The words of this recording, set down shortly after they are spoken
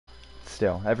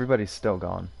still. Everybody's still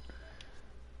gone.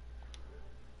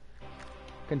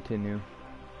 Continue.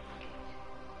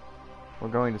 We're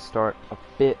going to start a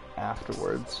bit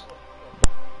afterwards.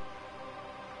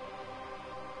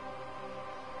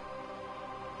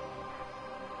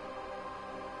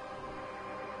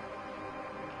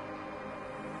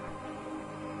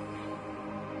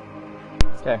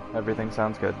 Okay, everything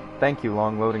sounds good. Thank you,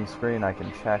 long loading screen. I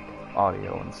can check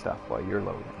audio and stuff while you're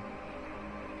loading.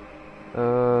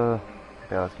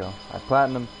 Okay, let's go. I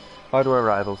platinum. Hardware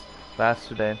rivals.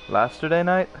 Lasterday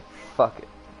night? Fuck it.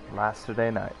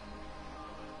 Lasterday night.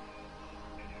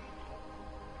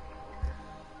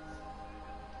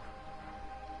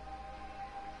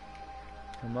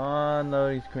 Come on,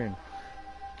 loading screen.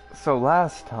 So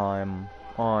last time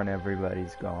on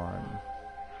Everybody's Gone,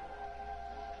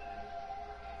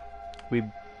 we,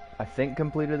 I think,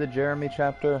 completed the Jeremy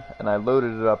chapter, and I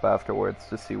loaded it up afterwards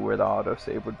to see where the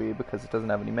autosave would be, because it doesn't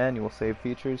have any manual save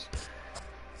features.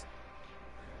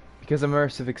 Because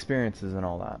immersive experiences and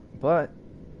all that. But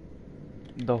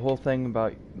the whole thing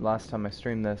about last time I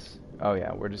streamed this, oh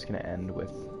yeah, we're just gonna end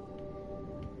with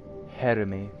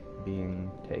Jeremy being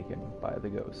taken by the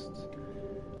ghosts.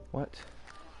 What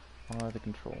are the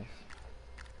controls?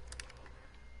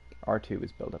 R2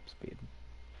 is build up speed.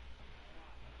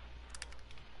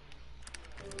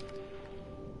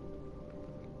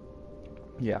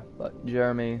 Yeah, but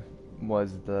Jeremy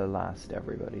was the last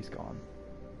Everybody's Gone.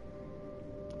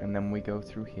 And then we go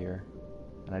through here.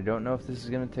 And I don't know if this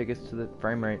is going to take us to the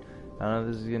frame rate. I don't know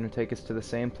if this is going to take us to the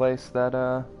same place that,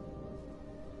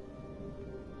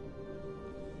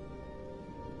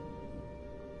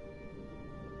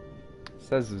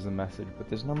 says there's a message, but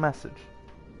there's no message.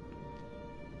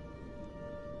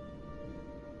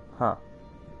 Huh.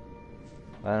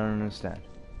 I don't understand.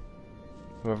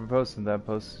 Whoever posted that,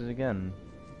 posted it again.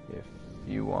 If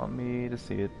you want me to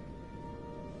see it.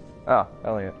 Ah,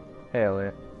 Elliot. Hey,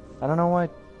 Elliot. I don't know why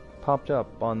it popped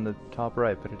up on the top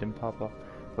right, but it didn't pop up.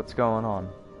 What's going on?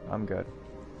 I'm good.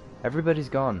 Everybody's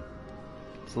gone.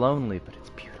 It's lonely, but it's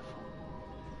beautiful.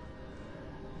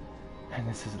 And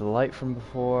this is the light from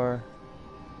before,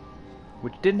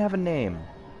 which didn't have a name.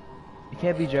 It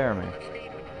can't be Jeremy.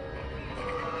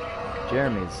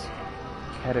 Jeremy's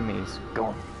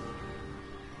gone.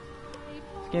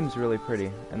 This game's really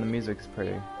pretty, and the music's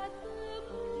pretty.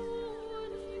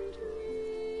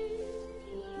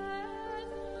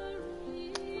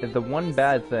 The one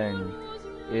bad thing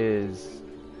is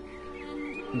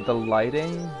the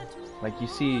lighting. Like, you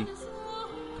see,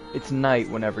 it's night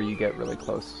whenever you get really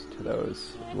close to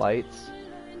those lights.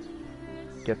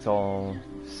 It gets all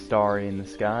starry in the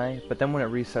sky, but then when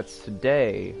it resets to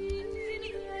day,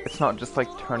 it's not just like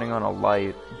turning on a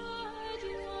light.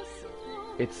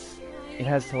 It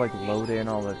has to like load in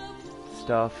all the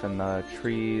stuff, and the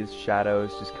trees,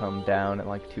 shadows just come down at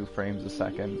like 2 frames a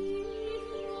second.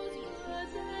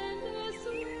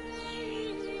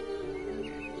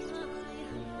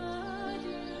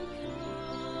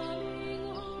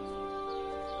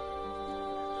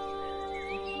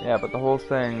 Yeah, but the whole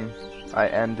thing I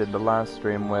ended the last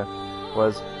stream with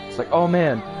was, it's like, oh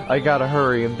man, I gotta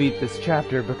hurry and beat this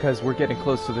chapter because we're getting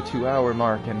close to the 2-hour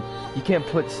mark, and you can't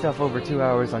put stuff over 2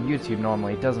 hours on YouTube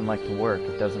normally. It doesn't like to work.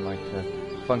 It doesn't like to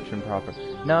function proper.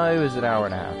 No, it was an hour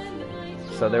and a half,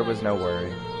 so there was no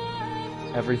worry.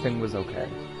 Everything was okay.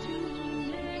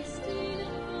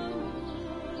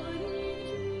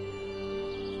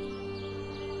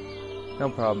 No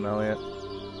problem, Elliot.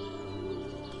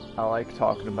 I like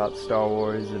talking about Star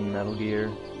Wars and Metal Gear.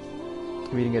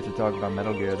 We didn't get to talk about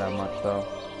Metal Gear that much, though.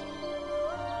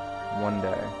 One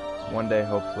day,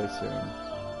 hopefully soon.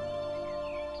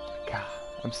 God,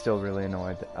 I'm still really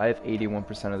annoyed. I have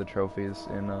 81% of the trophies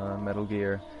in Metal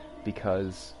Gear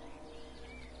because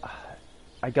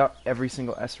I got every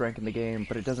single S rank in the game,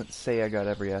 but it doesn't say I got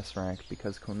every S rank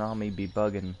because Konami be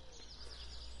bugging.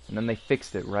 And then they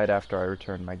fixed it right after I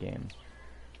returned my game.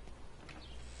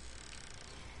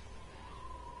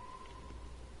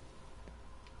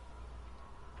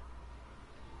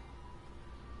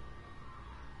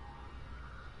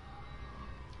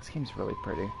 This game's really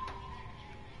pretty.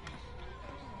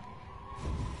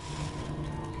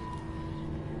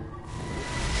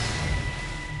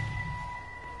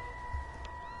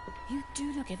 You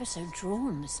do look ever so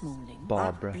drawn this morning.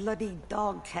 Barbara. That bloody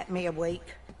dog kept me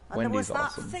awake. And Wendy's there was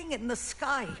awesome. that thing in the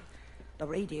sky. The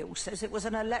radio says it was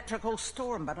an electrical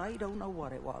storm, but I don't know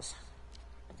what it was.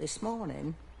 This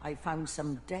morning, I found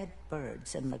some dead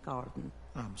birds in the garden.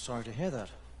 I'm sorry to hear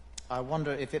that. I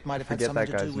wonder if it might have had Forget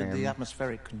something that to do guy's with the name.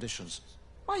 atmospheric conditions.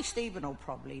 My Stephen will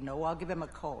probably know. I'll give him a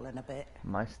call in a bit.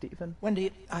 My Stephen?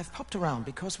 Wendy, I've popped around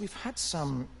because we've had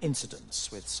some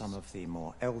incidents with some of the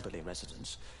more elderly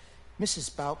residents.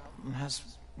 Mrs. Boughton has,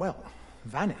 well,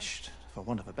 vanished, for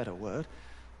want of a better word.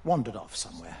 Wandered off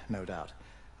somewhere, no doubt.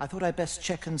 I thought I'd best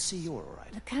check and see you're all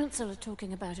right. The council are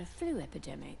talking about a flu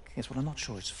epidemic. Yes, well, I'm not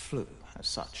sure it's flu as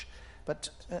such. But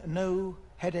no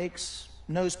headaches,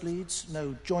 nosebleeds,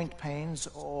 no joint pains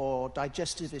or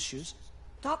digestive issues?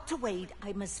 Dr. Wade,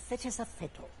 I'm as fit as a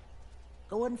fiddle.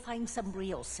 Go and find some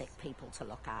real sick people to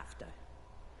look after.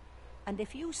 And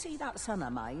if you see that son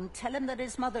of mine, tell him that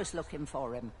his mother's looking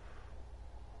for him.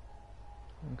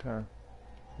 Okay.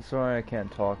 Sorry I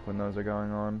can't talk when those are going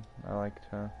on. I'm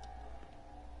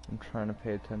trying to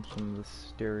pay attention to the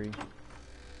story.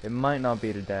 It might not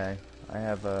be today.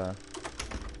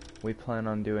 We plan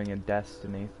on doing a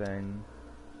Destiny thing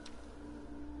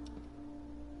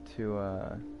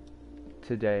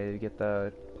today to get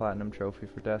the Platinum Trophy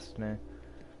for Destiny.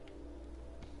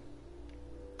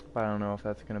 But I don't know if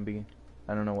that's gonna be,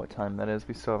 I don't know what time that is,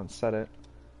 we still haven't set it.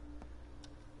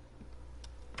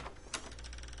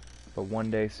 But one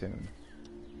day soon,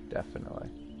 definitely.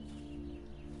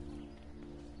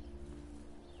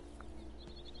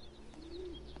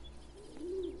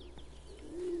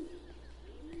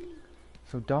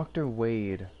 So Dr.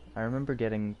 Wade, I remember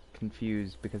getting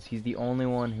confused because he's the only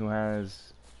one who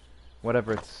has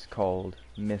whatever it's called,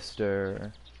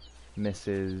 Mr.,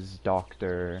 Mrs.,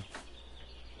 Doctor.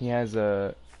 He has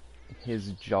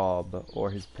his job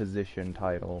or his position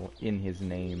title in his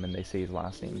name, and they say his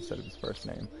last name instead of his first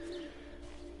name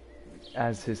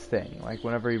as his thing. Like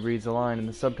whenever he reads a line in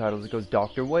the subtitles, it goes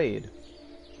Dr. Wade,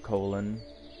 colon,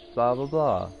 blah blah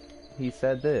blah. He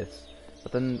said this.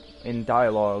 But then in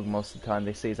dialogue, most of the time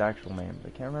they say his actual name.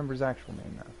 But I can't remember his actual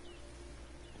name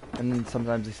now. And then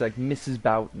sometimes they say like Mrs.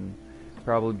 Boughton,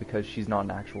 probably because she's not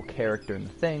an actual character in the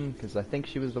thing. Because I think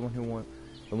she was the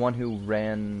one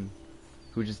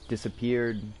who just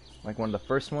disappeared. Like one of the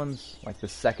first ones, like the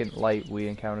second light we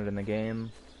encountered in the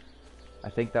game. I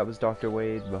think that was Dr.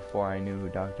 Wade before I knew who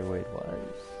Dr. Wade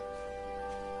was.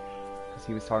 Because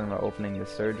he was talking about opening the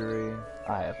surgery.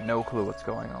 I have no clue what's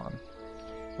going on.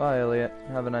 Bye, Elliot.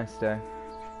 Have a nice day.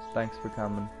 Thanks for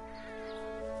coming.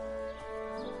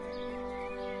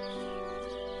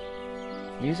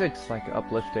 Music's like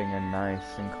uplifting and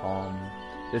nice and calm.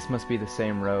 This must be the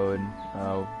same road.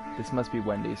 Oh, this must be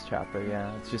Wendy's chapter,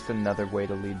 yeah. It's just another way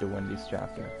to lead to Wendy's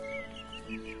chapter.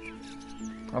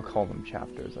 I'll call them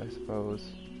chapters, I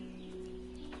suppose.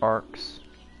 Arcs.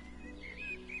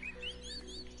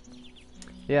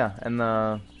 Yeah, and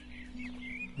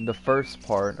the first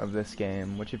part of this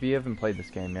game, which if you haven't played this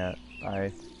game yet,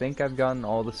 I think I've gotten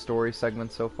all the story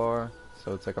segments so far,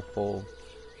 so it's like a full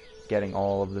getting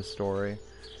all of the story.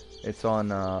 It's on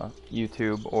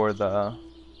YouTube or the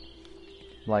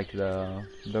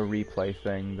replay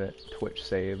thing that Twitch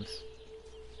saves.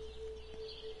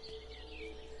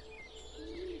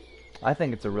 I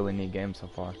think it's a really neat game so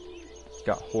far. It's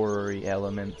got horror-y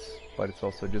elements, but it's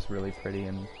also just really pretty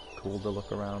and cool to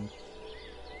look around.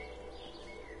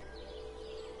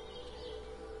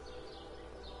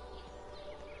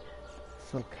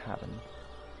 This little cabin.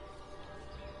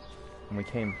 And we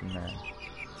came from there.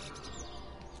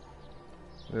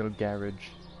 Little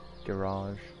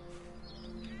garage.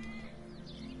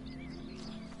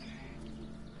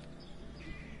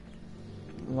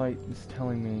 Light is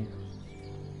telling me.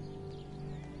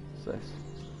 What's this?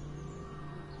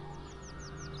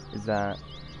 Is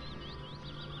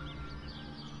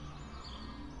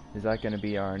that going to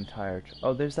be our entire...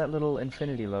 Oh, there's that little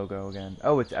infinity logo again.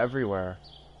 Oh, it's everywhere.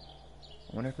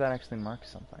 I wonder if that actually marks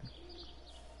something.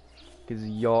 Because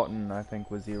Yawton, I think,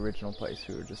 was the original place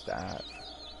we were just at.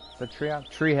 The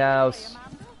treehouse.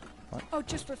 What? Oh,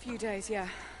 just for a few days, yeah.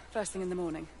 First thing in the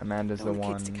morning. Amanda's the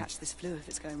one. Kids to catch this flu if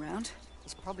it's going round.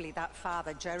 It's probably that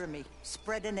father, Jeremy,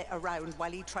 spreading it around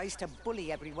while he tries to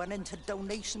bully everyone into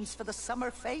donations for the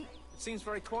summer fete. It seems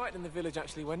very quiet in the village,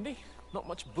 actually, Wendy. Not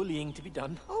much bullying to be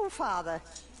done. Oh, Father,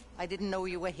 I didn't know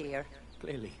you were here.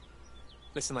 Clearly.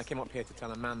 Listen, I came up here to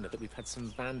tell Amanda that we've had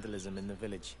some vandalism in the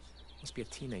village. Must be a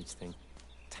teenage thing.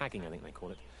 Tagging, I think they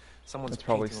call it. Someone's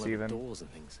probably painting all over doors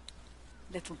and things.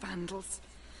 Little vandals.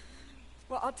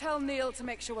 Well, I'll tell Neil to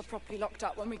make sure we're properly locked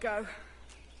up when we go.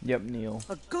 Yep, Neil.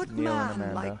 A good Neil and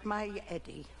man Amanda. like my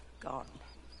Eddie, gone.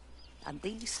 And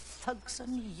these thugs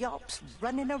and yops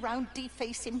running around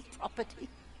defacing property.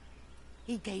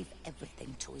 He gave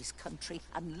everything to his country,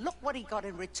 and look what he got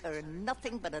in return,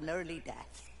 nothing but an early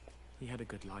death. He had a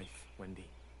good life, Wendy.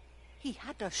 He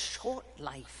had a short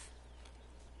life.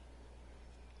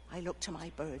 I look to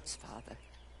my birds, Father.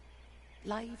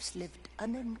 Lives lived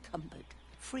unencumbered,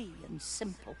 free and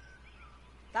simple.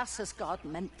 That's as God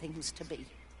meant things to be.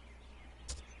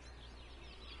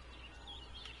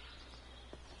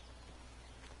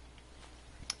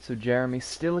 So Jeremy's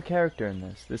still a character in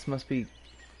this. This must be...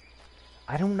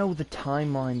 I don't know the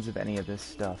timelines of any of this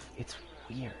stuff. It's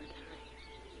weird.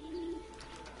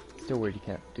 Still weird you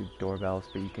can't do doorbells,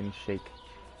 but you can shake.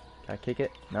 Can I kick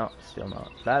it? No, still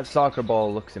not. That soccer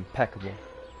ball looks impeccable.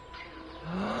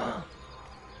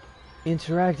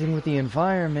 Interacting with the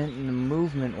environment in a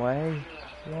movement way.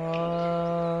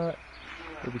 What?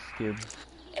 Rubik's Cube.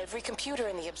 Every computer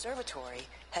in the observatory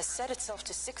has set itself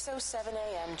to 6:07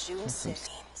 a.m. June 6th.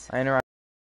 I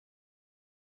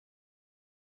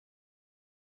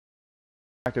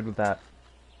interacted with that.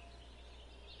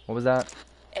 What was that?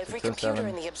 Every computer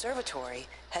in the observatory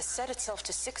has set itself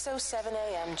to 6:07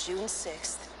 a.m. June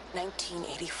 6th,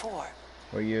 1984.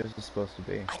 What year is this supposed to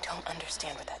be? I don't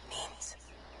understand what that means.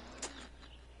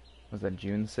 Was that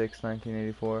June 6,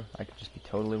 1984? I could just be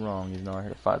totally wrong, even though I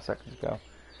heard it 5 seconds ago.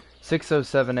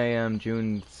 6:07 a.m.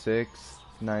 June 6,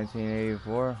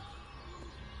 1984?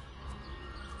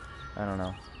 I don't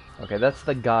know. Okay, that's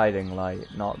the guiding light,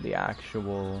 not the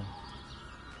actual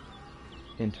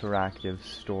interactive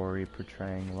story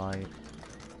portraying light.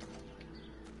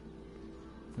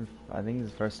 I think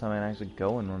it's the first time I actually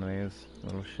go in one of these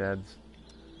little sheds.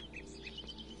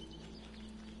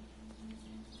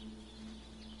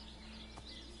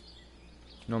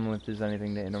 Normally if there's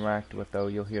anything to interact with though,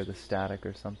 you'll hear the static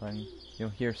or something. You'll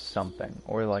hear something,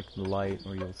 or like the light,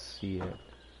 or you'll see it.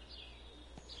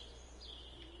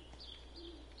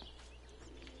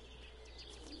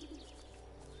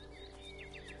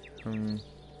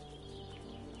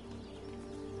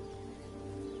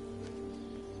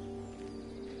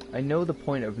 I know the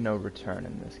point of no return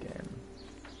in this game,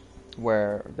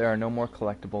 where there are no more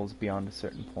collectibles beyond a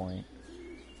certain point.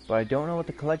 But I don't know what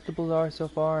the collectibles are so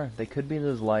far. They could be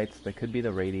those lights, they could be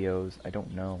the radios, I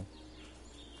don't know.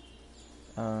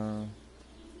 I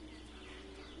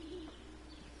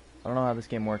don't know how this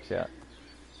game works yet.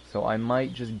 So I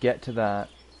might just get to that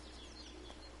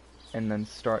and then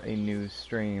start a new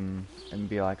stream and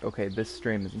be like, okay, this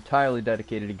stream is entirely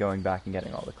dedicated to going back and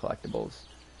getting all the collectibles.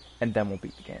 And then we'll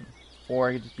beat the game. Or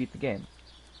I could just beat the game.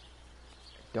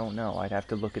 I don't know. I'd have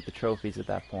to look at the trophies at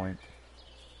that point.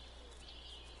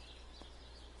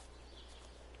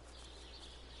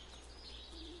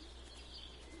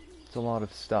 It's a lot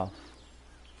of stuff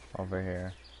over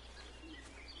here.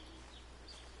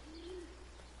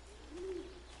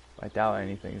 I doubt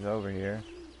anything's over here.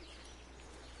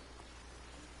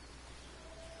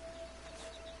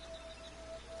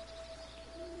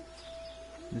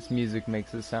 This music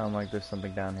makes it sound like there's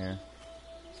something down here.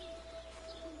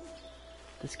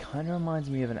 This kind of reminds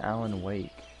me of an Alan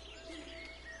Wake.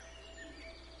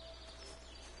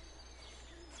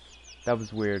 That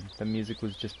was weird. The music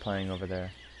was just playing over there.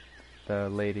 The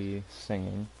lady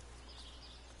singing.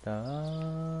 Just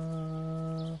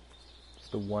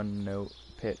a one note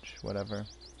pitch, whatever.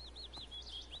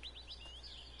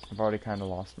 I've already kind of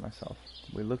lost myself.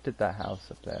 We looked at that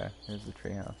house up there. Here's the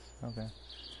tree house. Okay.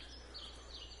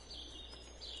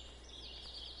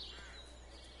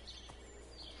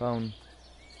 Phone.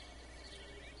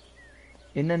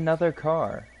 In another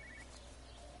car.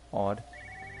 Odd.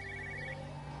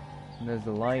 And there's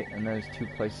the light, and there's two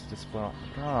places to split off.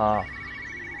 Ah!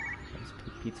 There's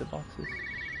two pizza boxes.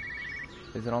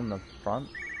 Is it on the front?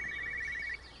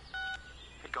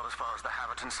 It got as far as the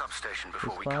Haverton substation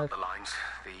before we cut the lines.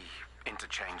 The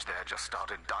interchange there just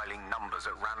started dialing numbers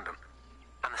at random.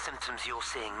 And the symptoms you're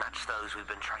seeing match those we've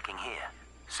been tracking here?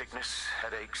 Sickness,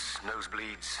 headaches,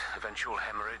 nosebleeds, eventual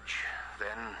hemorrhage,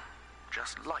 then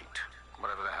just light,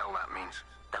 whatever the hell that means.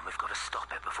 Then we've got to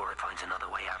stop it before it finds another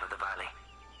way out of the valley.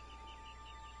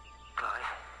 Clive,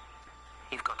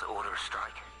 you've got to order a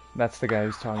strike. That's the guy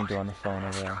who's talking to on the phone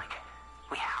over there.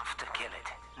 We have to kill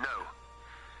it.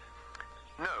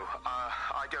 No,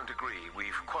 I don't agree.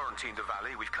 We've quarantined the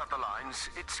valley, we've cut the lines,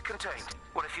 it's contained.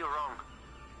 What if you're wrong?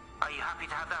 Are you happy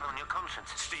to have that on your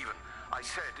conscience? Stephen, I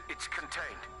said it's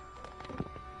contained.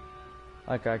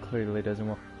 That guy clearly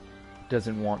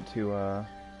doesn't want to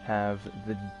have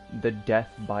the death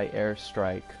by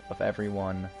airstrike of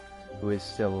everyone who is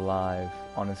still alive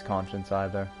on his conscience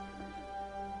either.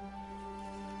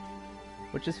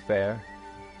 Which is fair,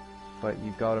 but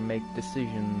you've got to make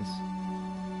decisions.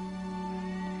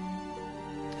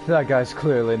 That guy's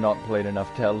clearly not played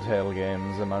enough Telltale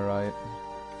games, am I right?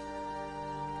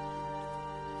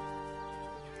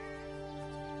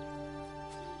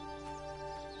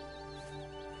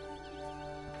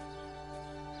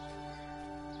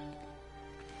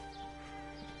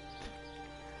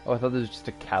 Oh, I thought this was just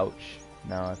a couch.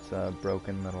 No, it's a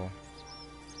broken little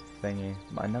thingy.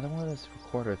 Another one of those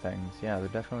recorder things. Yeah, they're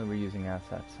definitely reusing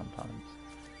assets sometimes.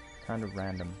 Kind of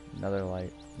random. Another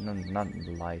light. No, not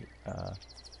light.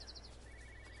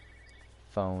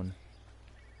 Phone.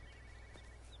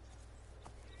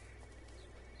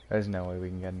 There's no way we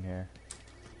can get in here.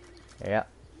 Yeah.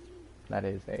 That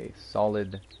is a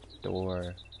solid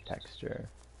door texture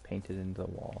painted into the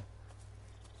wall.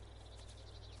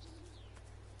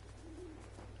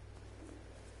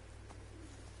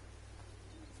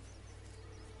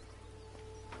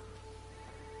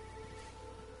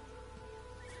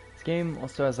 This game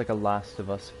also has like a Last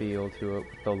of Us feel to it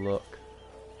with the look.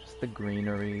 Just the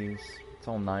greeneries. It's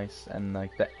all nice, and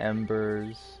like the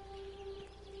embers,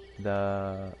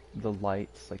 the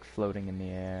lights like floating in the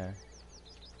air.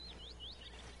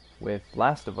 With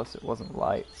Last of Us, it wasn't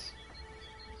lights,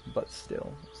 but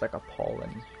still, it's like a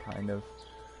pollen kind of.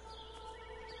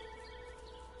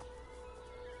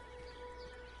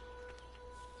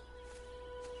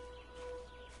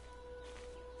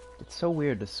 It's so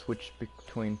weird to switch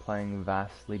between playing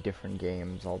vastly different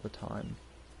games all the time.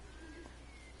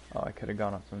 Oh, I could have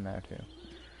gone up from there too.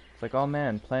 It's like, oh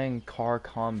man, playing a car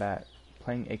combat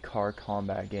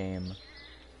game.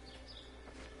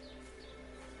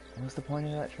 What's the point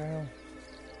of that trail?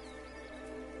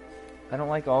 I don't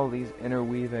like all these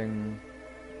interweaving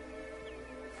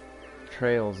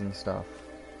trails and stuff.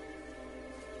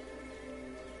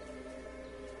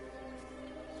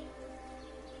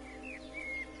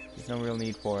 There's no real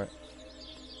need for it.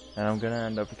 And I'm gonna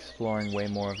end up exploring way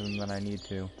more of them than I need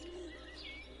to.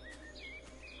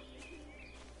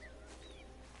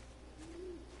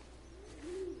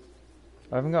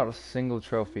 I haven't got a single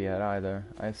trophy yet either.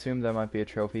 I assume there might be a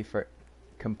trophy for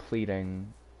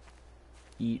completing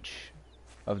each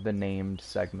of the named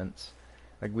segments.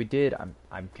 Like we did,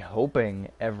 I'm hoping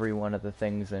every one of the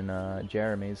things in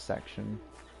Jeremy's section.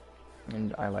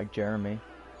 And I like Jeremy.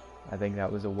 I think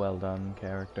that was a well done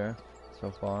character so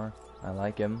far. I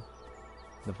like him.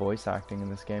 The voice acting in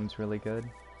this game is really good.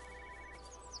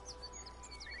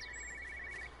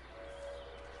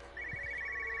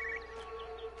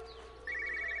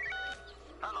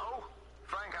 Hello,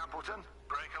 Frank Appleton.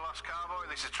 Break a lost cowboy.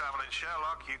 This is traveling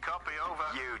Sherlock. You copy,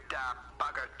 over. You daft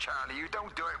bugger, Charlie. You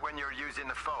don't do it when you're using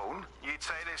the phone. You'd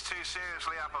say this too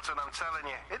seriously, Appleton. I'm telling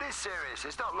you. It is serious.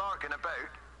 It's not larking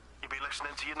about. You be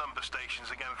listening to your number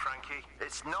stations again, Frankie.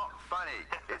 It's not funny.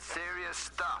 It's serious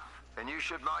stuff, and you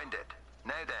should mind it.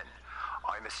 Now then,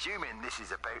 I'm assuming this is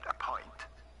about a pint.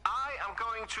 I am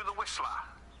going to the Whistler.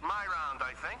 My round,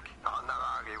 I think. I'll not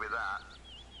argue with that.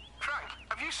 Frank,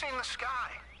 have you seen the sky?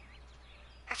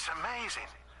 It's amazing.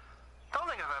 Don't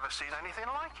think I've ever seen anything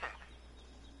like it.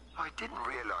 I didn't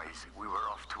realize we were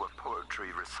off to a poetry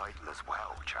recital as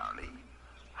well, Charlie.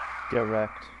 Get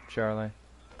wrecked, Charlie.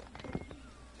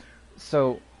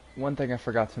 So, one thing I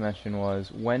forgot to mention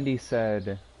was, Wendy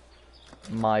said,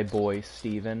 my boy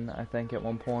Steven, I think, at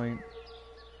one point.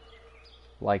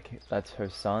 Like, that's her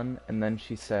son. And then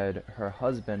she said her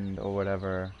husband, or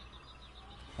whatever.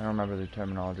 I don't remember the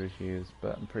terminology she used,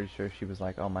 but I'm pretty sure she was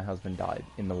like, oh, my husband died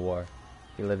in the war.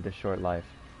 He lived a short life.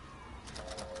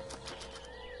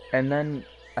 And then,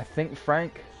 I think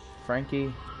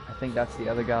Frankie, I think that's the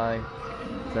other guy.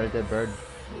 Is that a dead bird?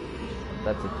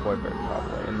 That's a toy bird,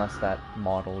 probably, unless that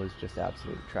model is just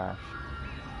absolute trash.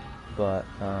 But,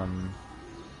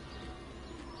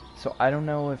 so I don't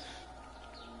know if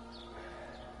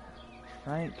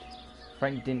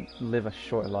Frank didn't live a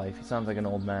short life. He sounds like an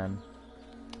old man.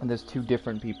 And there's two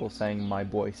different people saying my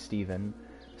boy Steven.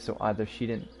 So either she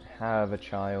didn't have a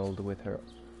child with her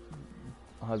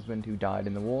husband who died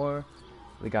in the war,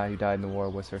 the guy who died in the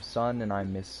war was her son, and I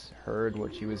misheard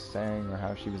what she was saying or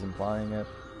how she was implying it.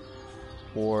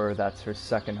 Or that's her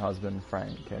second husband,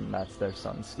 Frank, and that's their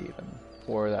son, Steven.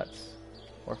 Or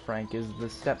Frank is the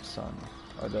stepson,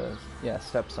 or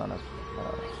stepson of,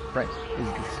 Frank is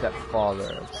the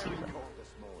stepfather of Steven.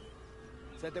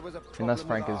 Unless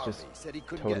Frank is just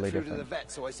totally different. To the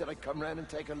vet, so I said I'd come round and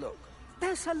take a look.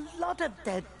 There's a lot of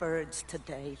dead birds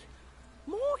today.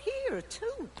 More here,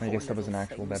 too. I guess that was an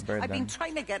actual dead bird, I've then. been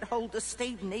trying to get hold of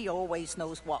Steve, and he always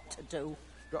knows what to do.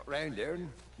 Got round here and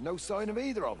no sign of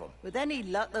either of them. With any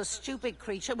luck, the stupid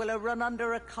creature will have run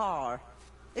under a car.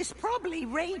 It's probably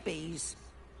rabies.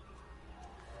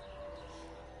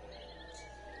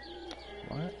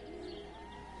 What?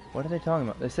 What are they talking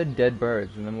about? They said dead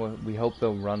birds, and then we hope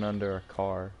they'll run under a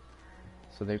car.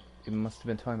 So it must have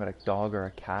been talking about a dog or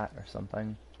a cat or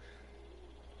something.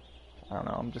 I don't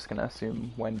know, I'm just gonna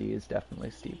assume Wendy is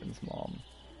definitely Steven's mom.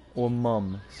 Or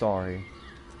mum, sorry.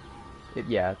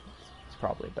 It's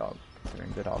probably a dog.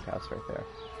 Considering the doghouse right there.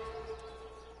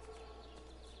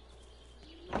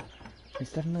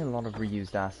 There's definitely a lot of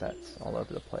reused assets all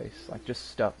over the place. Like,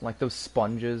 just stuff. Like those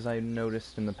sponges I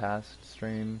noticed in the past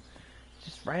stream.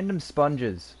 Just random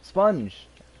sponges. Sponge!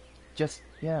 Just,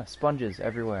 yeah, sponges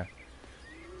everywhere.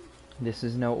 This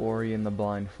is no Ori in the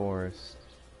Blind Forest.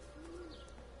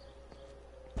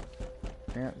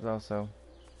 Yeah, it's also...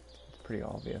 It's pretty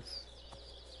obvious.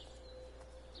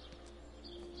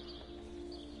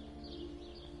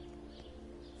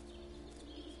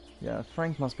 Yeah,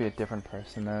 Frank must be a different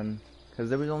person then. Because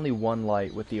there was only one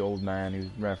light with the old man who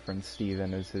referenced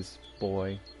Steven as his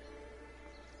boy.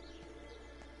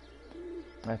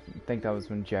 I think that was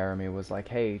when Jeremy was like,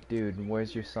 hey, dude,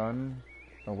 where's your son?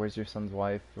 Or where's your son's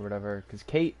wife? Or whatever. Because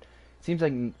Kate... It seems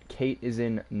like Kate is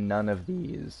in none of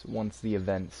these once the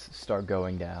events start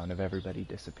going down of everybody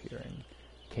disappearing.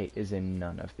 Kate is in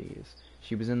none of these.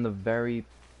 She was in the very...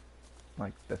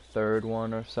 like, the third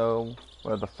one or so.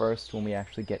 Or the first when we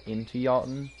actually get into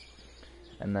Yachton.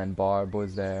 And then Barb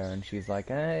was there, and she's like,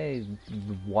 hey,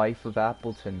 wife of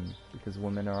Appleton, because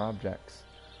women are objects.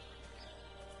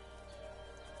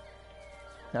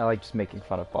 I like just making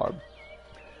fun of Barb.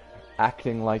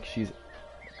 Acting like she's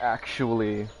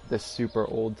actually this super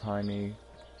old-timey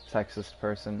sexist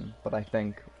person, but I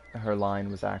think her line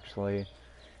was actually,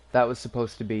 that was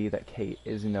supposed to be that Kate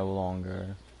is no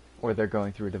longer, or they're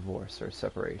going through a divorce or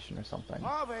separation or something.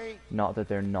 Harvey! Not that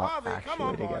they're not Harvey, actually come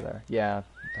on, boy. together. Yeah,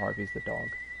 Harvey's the dog.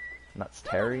 And that's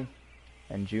Terry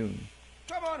and June.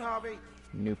 Come on, Harvey!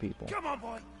 New people. Come on,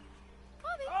 boy!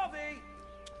 Harvey! Harvey!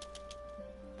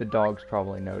 The dogs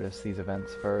probably noticed these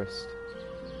events first.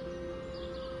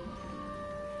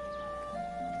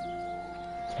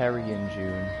 Terry and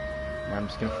June. And I'm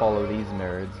just gonna follow these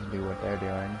nerds and do what they're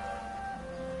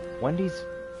doing. Wendy's...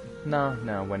 No,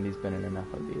 Wendy's been in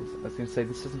enough of these. I was gonna say,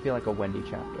 this doesn't feel like a Wendy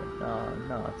chapter.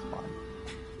 No, it's fine.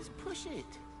 Just push it.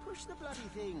 Push the bloody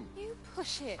thing. You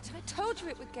push it. I told you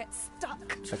it would get stuck.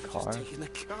 A car? Just taking the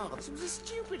car. This was a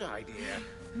stupid idea.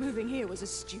 Moving here was a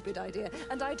stupid idea,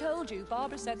 and I told you,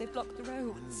 Barbara said they blocked the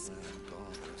roads.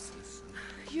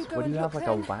 You go What do and you have, look like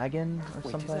then. a wagon or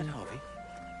Wait, something? is that Harvey?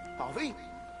 Harvey?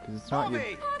 Because it's not your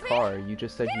Harvey! car. You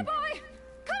just said Here, you... boy!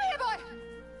 Come here, boy!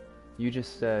 You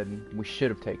just said we should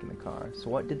have taken the car. So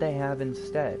what did they have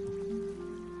instead?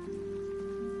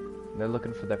 They're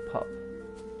looking for their pup.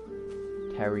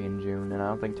 Terry and June, and I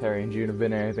don't think Terry and June have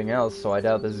been anything else, so I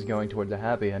doubt this is going towards a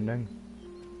happy ending.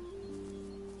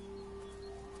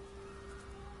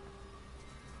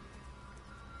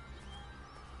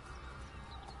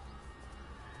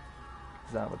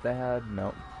 Is that what they had?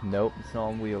 Nope. Nope, it's not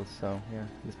on wheels, so yeah,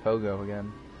 it's Pogo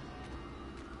again.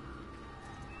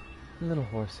 Little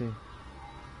horsey.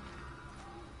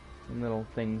 And little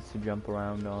things to jump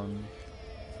around on.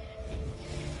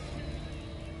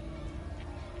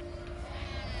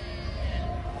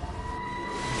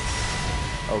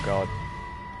 Oh god.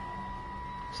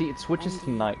 See, it switches to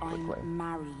night quickly. I'm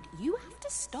married. You have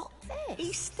to stop this.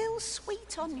 He's still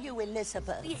sweet on you,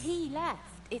 Elizabeth. He left.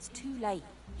 It's too late.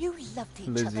 You loved each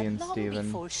Lizzie other and long Stephen.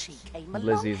 before she came along.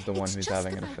 Lizzie's the one It's who's just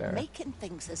having an about affair. making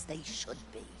things as they should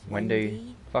be.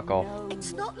 Wendy, fuck off. No.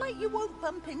 It's not like you won't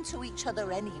bump into each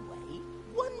other anyway.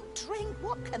 One drink,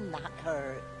 what can that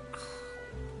hurt?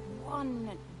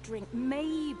 One drink,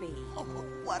 maybe. Oh,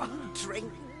 one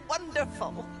drink,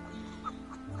 wonderful.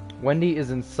 Wendy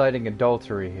is inciting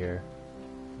adultery here.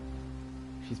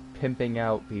 She's pimping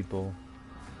out people.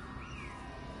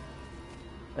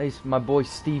 At least my boy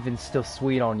Steven's still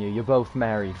sweet on you. You're both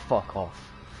married. Fuck off.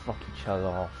 Fuck each other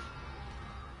off.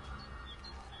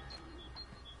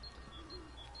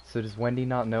 So does Wendy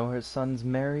not know her son's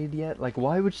married yet? Like,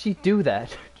 why would she do that?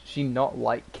 Does she not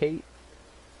like Kate?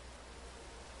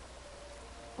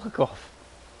 Fuck off.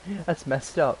 That's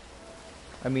messed up.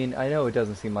 I mean, I know it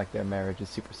doesn't seem like their marriage is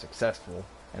super successful.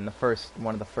 And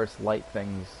one of the first light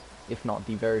things, if not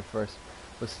the very first,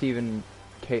 was Steven and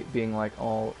Kate being like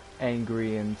all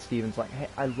angry, and Steven's like, hey,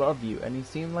 I love you, and he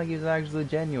seemed like he was actually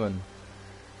genuine.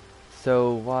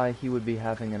 So why he would be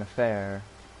having an affair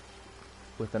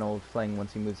with an old fling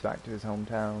once he moves back to his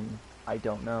hometown, I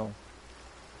don't know.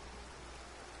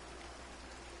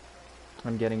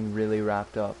 I'm getting really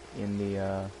wrapped up in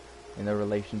the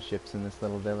relationships in this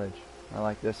little village. I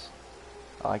like this.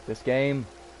 I like this game.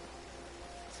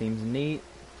 Seems neat.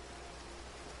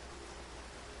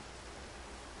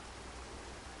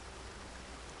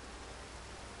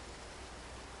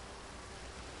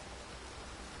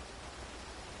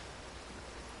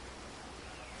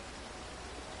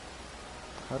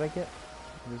 How'd I get?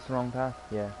 Is this the wrong path?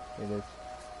 Yeah, it is.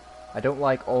 I don't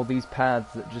like all these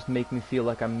paths that just make me feel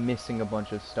like I'm missing a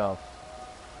bunch of stuff.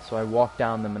 So I walk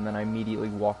down them and then I immediately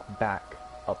walk back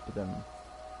up them.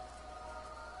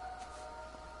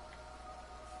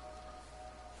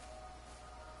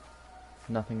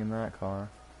 Nothing in that car.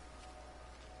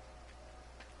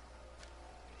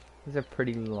 This is a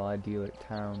pretty little idyllic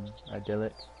town.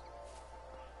 Idyllic.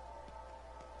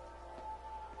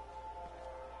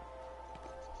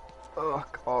 Oh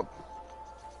god.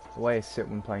 The way I sit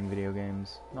when playing video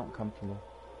games. Not comfortable.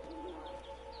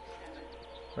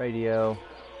 Radio.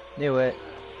 Knew it.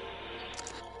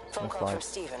 Phone Looks call like. from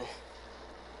Stephen.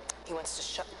 He wants to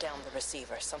shut down the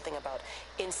receiver. Something about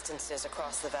instances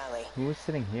across the valley. Who was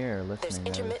sitting here There's listening to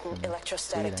this intermittent and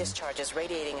electrostatic reading? discharges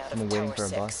radiating out I'm of waiting Tower for a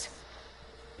 6. bus.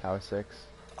 Tower 6.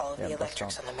 All of Yeah, the bus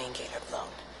electrics stop. on the main gate are blown.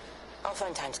 I'll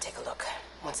find time to take a look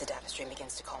once the data stream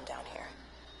begins to calm down here.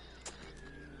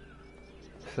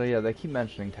 So yeah, they keep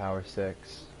mentioning Tower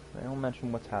 6. They don't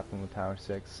mention what's happened with Tower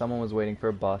 6. Someone was waiting for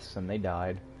a bus and they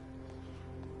died.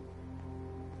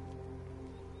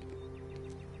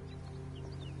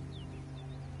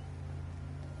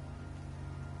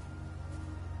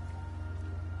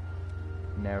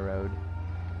 Narrowed.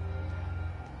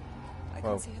 I Whoa.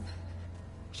 can't see him.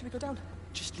 Should we go down?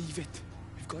 Just leave it.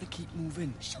 We've got to keep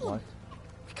moving. Sean! What?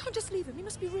 We can't just leave him. He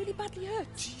must be really badly hurt.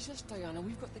 Jesus, Diana,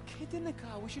 we've got the kid in the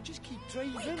car. We should just keep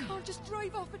driving. We can't just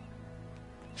drive off and...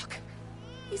 Look!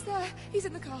 He's there. He's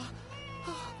in the car.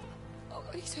 Oh,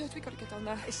 he's hurt. We gotta get down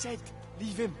there. I said,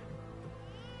 leave him.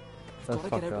 That's We've got to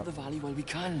fucked get out up. of the valley while we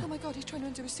can. Oh my god, he's trying to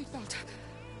undo his seatbelt.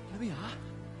 Here we are.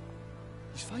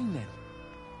 He's fine then.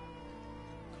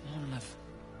 Come on, love.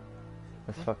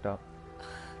 That's fucked up.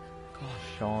 Gosh.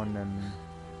 Sean and...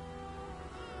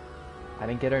 I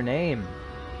didn't get her name.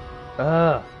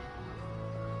 Ugh.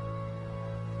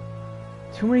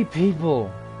 Too many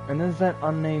people. And there's that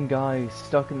unnamed guy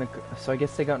stuck in the... So I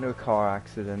guess they got into a car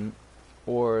accident.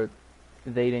 Or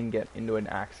they didn't get into an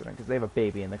accident. Because they have a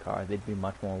baby in the car. They'd be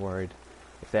much more worried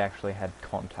if they actually had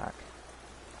contact.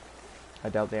 I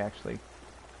doubt they actually...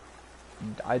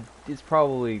 It's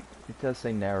probably... It does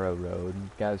say narrow road.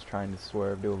 Guys trying to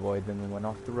swerve to avoid them and went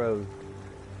off the road.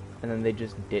 And then they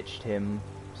just ditched him.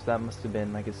 So that must have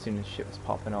been like as soon as shit was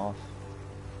popping off.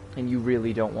 And you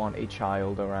really don't want a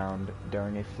child around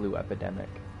during a flu epidemic.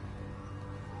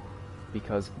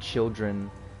 Because children...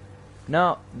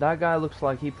 No, that guy looks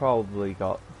like he probably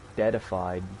got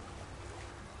deadified.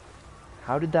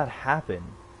 How did that happen?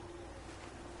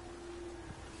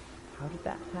 How did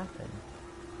that happen?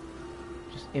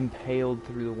 Just impaled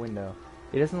through the window.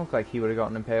 It doesn't look like he would have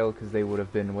gotten impaled because they would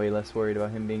have been way less worried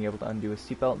about him being able to undo his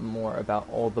seatbelt and more about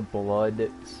all the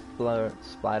blood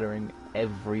splattering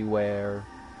everywhere.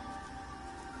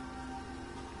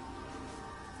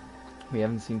 We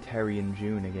haven't seen Terry and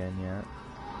June again yet.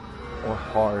 Or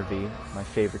Harvey, my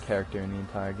favorite character in the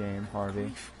entire game, Harvey.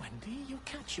 Grief, Wendy, you'll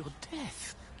catch your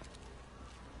death.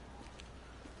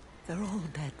 They're all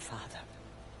dead, Father.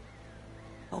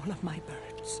 All of my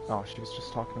birds. Oh, she was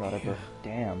just talking about it, but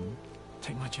damn.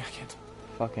 Take my jacket.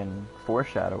 Fucking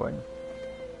foreshadowing.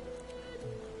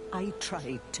 I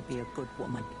tried to be a good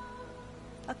woman.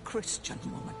 A Christian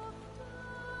woman.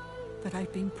 But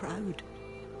I've been proud.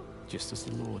 Just as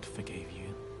the Lord forgave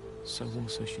you, so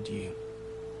also should you.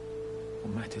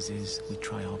 What matters is we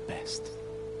try our best.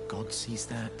 God sees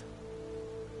that.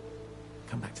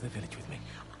 Come back to the village with me.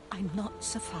 I'm not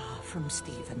so far from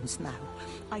Stevens now.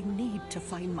 I need to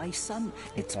find my son.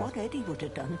 It's Okay. what Eddie would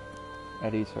have done.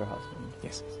 Eddie's her husband.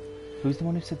 Yes. Who's the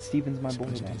one who said Steven's my boy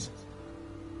Suppose it then? is.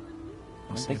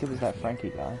 I don't think it was that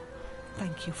Frankie guy.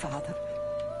 Thank you, Father.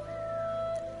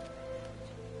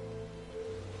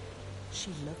 She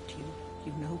loved you,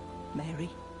 you know, Mary.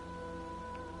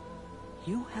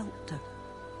 You helped her.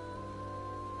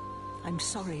 I'm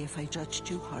sorry if I judged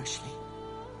you harshly.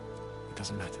 It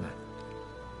doesn't matter now.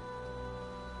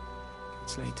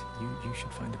 It's late. You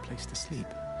should find a place to sleep.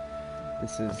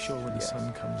 This is... I'm sure when the yeah.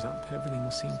 sun comes up, everything will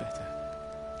seem better.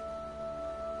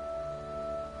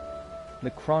 The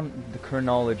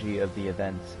chronology of the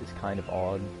events is kind of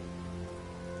odd,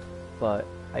 but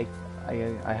I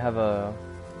have an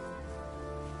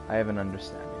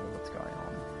understanding of what's going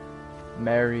on.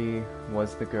 Mary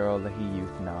was the girl that he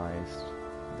euthanized,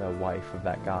 the wife of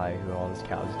that guy who all his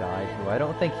cows died, who I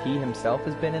don't think he himself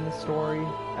has been in the story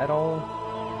at all,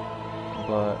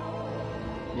 but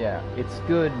yeah, it's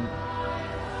good.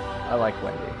 I like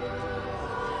Wendy.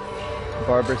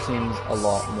 Barbara seems a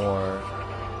lot more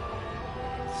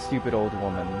stupid old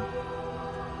woman,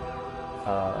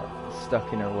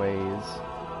 stuck in her ways,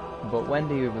 but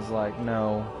Wendy was like,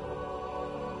 no,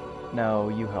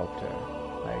 you helped her.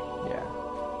 Like, yeah,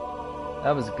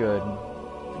 that was good.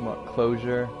 What,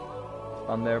 closure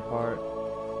on their part?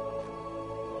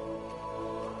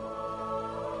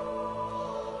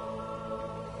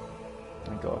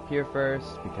 go up here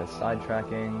first, because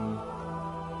sidetracking.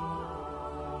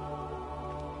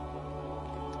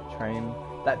 Train.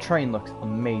 That train looks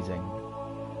amazing.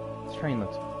 This train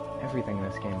looks... Everything in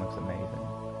this game looks amazing.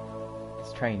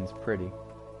 This train's pretty.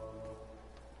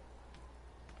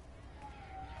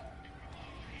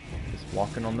 Just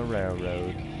walking on the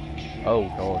railroad. Oh,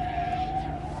 God.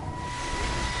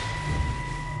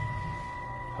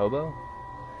 Hobo?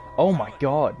 Oh my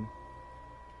God!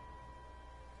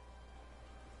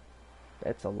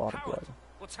 That's a lot of blood.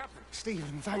 What's happened?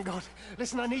 Stephen, thank God.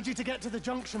 Listen, I need you to get to the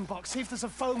junction box, see if there's a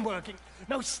phone working.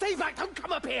 No, stay back, don't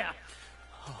come up here!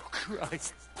 Oh,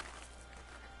 Christ.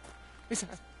 Is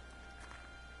that...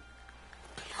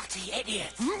 Bloody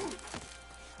idiot!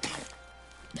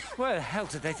 Where the hell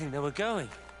did they think they were going?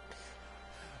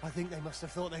 I think they must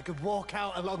have thought they could walk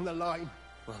out along the line.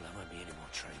 Well, there won't be any more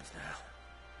trains now.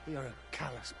 You're a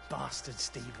callous bastard,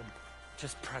 Stephen.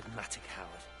 Just pragmatic, Howard.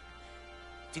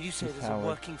 Did you say Who's there's Howard? a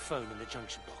working phone in the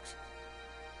junction box?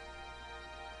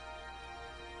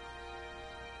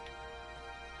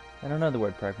 I don't know the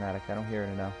word pragmatic. I don't hear it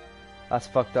enough. That's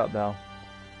fucked up, though.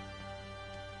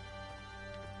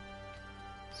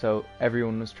 So,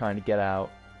 everyone was trying to get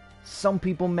out. Some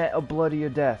people met a bloodier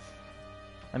death.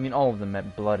 I mean, all of them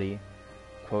met bloody,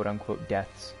 quote-unquote,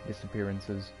 deaths,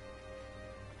 disappearances.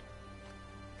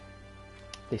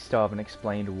 They still haven't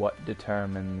explained what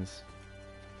determines...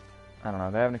 I don't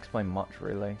know, they haven't explained much,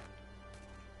 really.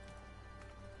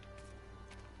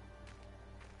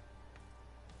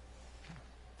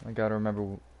 I gotta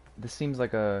remember... This seems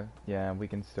like a... Yeah, we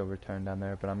can still return down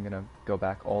there, but I'm gonna go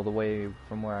back all the way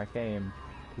from where I came,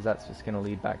 because that's just gonna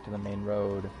lead back to the main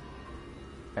road.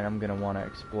 And I'm gonna want to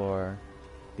explore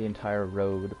the entire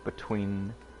road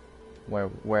between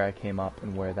where I came up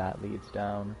and where that leads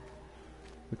down.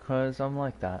 Because I'm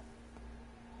like that.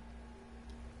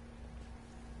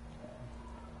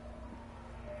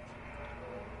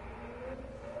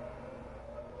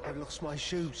 I lost my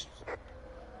shoes.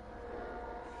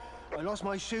 I lost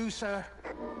my shoes, sir.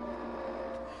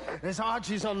 There's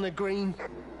arches on the green.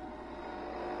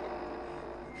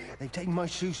 They've taken my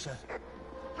shoes, sir.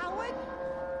 Howard?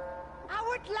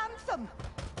 Howard Lantham!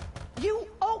 You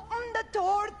open the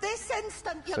door this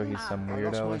instant, So young he's man. some I weirdo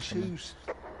lost my or something. shoes.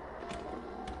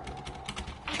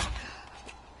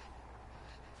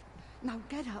 Now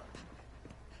get up.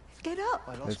 Get up.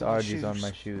 I lost There's my arches shoes. on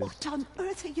my shoes. What on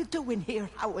earth are you doing here,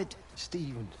 Howard?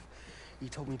 Stephen, he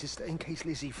told me to stay in case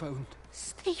Lizzie phoned.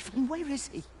 Stephen, where is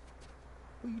he?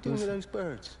 What are you doing with those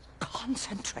birds?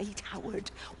 Concentrate, Howard.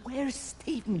 Where's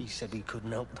Stephen? He said he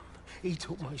couldn't help them. He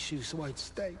took my shoes so I'd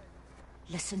stay.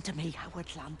 Listen to me, Howard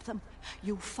Lantham.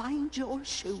 You find your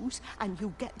shoes and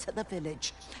you get to the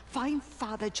village. Find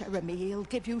Father Jeremy. He'll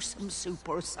give you some soup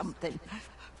or something.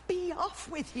 Be off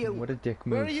with you. What a dick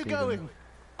move, Where are you Stephen. going?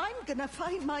 I'm gonna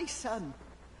find my son.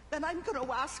 Then I'm gonna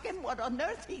ask him what on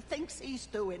earth he thinks he's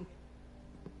doing.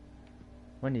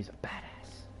 Wendy's a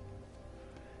badass.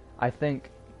 I think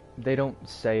they don't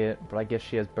say it, but I guess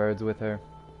she has birds with her.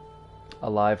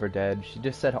 Alive or dead. She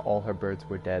just said all her birds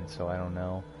were dead, so I don't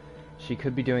know. She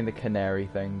could be doing the canary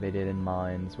thing they did in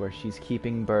Mines, where she's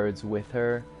keeping birds with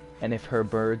her, and if her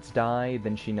birds die,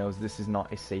 then she knows this is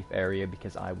not a safe area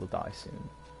because I will die soon.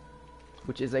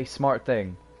 Which is a smart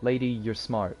thing. Lady, you're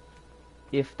smart.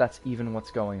 If that's even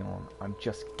what's going on. I'm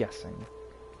just guessing.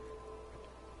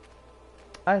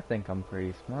 I think I'm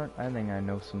pretty smart. I think I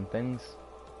know some things.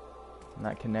 And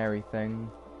that canary thing,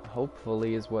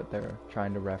 hopefully, is what they're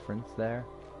trying to reference there.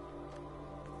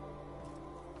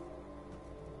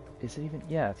 Is it even?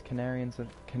 Yeah, it's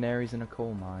canaries in a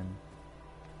coal mine.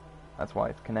 That's why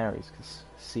it's canaries, because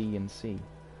C and C.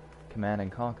 Command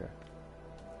and conquer.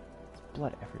 There's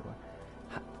blood everywhere.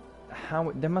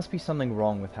 There must be something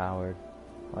wrong with Howard.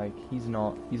 Like, he's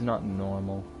not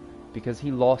normal. Because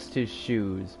he lost his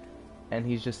shoes. And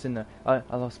he's just in there. I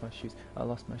lost my shoes. I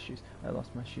lost my shoes. I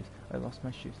lost my shoes. I lost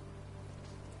my shoes.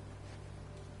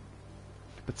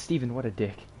 But Stephen, what a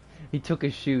dick. He took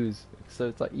his shoes. So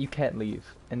it's like, you can't leave.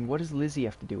 And what does Lizzie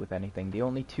have to do with anything? The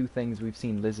only two things we've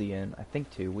seen Lizzie in, I think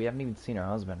two, we haven't even seen her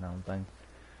husband, I don't think,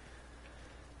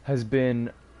 has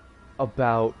been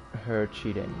about her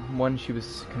cheating. One, she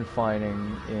was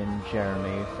confining in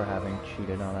Jeremy for having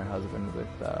cheated on her husband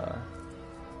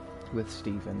with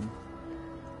Stephen.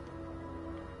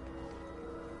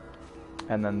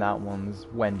 And then that one's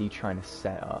Wendy trying to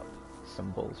set up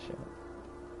some bullshit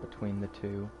between the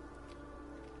two.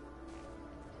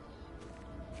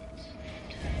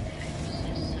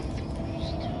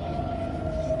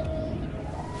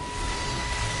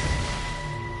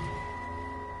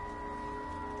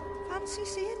 Fancy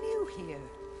seeing you here.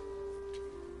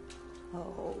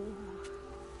 Oh,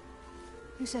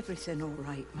 Is everything all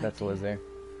right, my That's dear? Lizzie.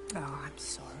 Oh, I'm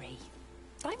sorry.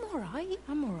 I'm alright.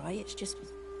 I'm alright. It's just...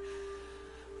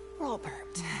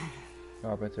 Robert.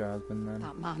 Robert's her husband, then.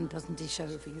 That man doesn't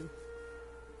deserve you.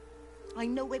 I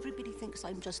know everybody thinks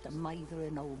I'm just a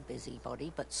mithering old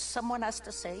busybody, but someone has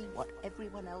to say what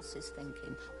everyone else is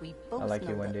thinking. We both like know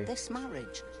you, Wendy. that this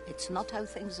marriage, it's not how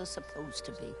things are supposed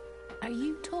to be. Are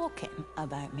you talking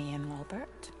about me and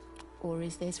Robert? Or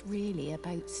is this really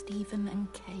about Stephen and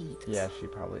Kate? Yeah, she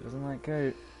probably doesn't like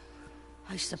Kate.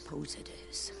 I suppose it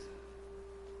is.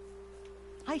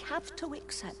 I have to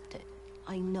accept it.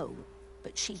 I know,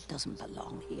 but she doesn't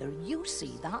belong here. You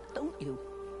see that, don't you?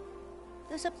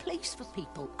 There's a place for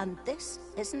people, and this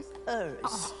isn't hers.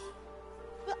 Oh.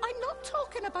 But I'm not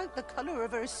talking about the colour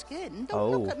of her skin. Don't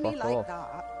Oh, look at me fuck like off.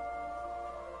 that.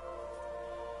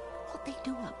 What they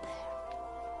do up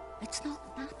there, it's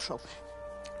not natural.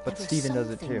 But There are Stephen some does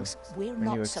it too. things we're When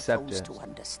not you accept supposed it, to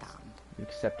understand. you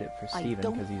accept it for I Stephen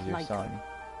don't because he's your like son. her.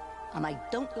 And I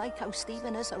don't like how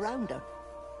Stephen is around her.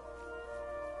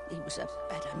 He was a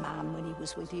better man when he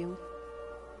was with you.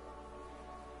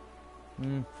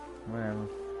 Whatever.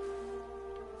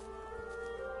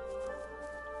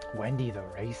 Wendy the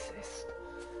racist.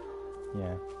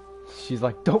 Yeah. She's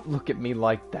like, don't look at me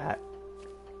like that.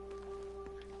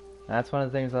 That's one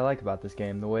of the things I like about this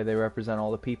game. The way they represent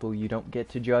all the people. You don't get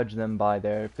to judge them by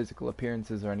their physical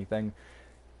appearances or anything.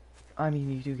 I mean,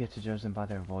 you do get to judge them by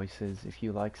their voices. If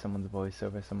you like someone's voice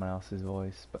over someone else's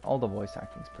voice. But all the voice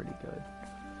acting's pretty good.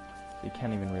 So you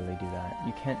can't even really do that.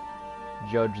 You can't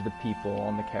judge the people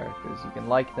on the characters. You can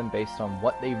like them based on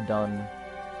what they've done,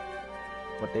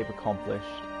 what they've accomplished,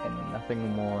 and nothing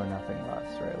more, nothing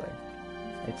less, really.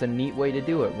 It's a neat way to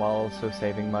do it, while also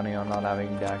saving money on not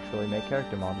having to actually make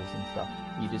character models and stuff.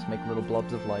 You just make little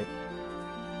blobs of light.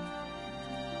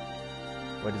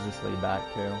 Where does this lead back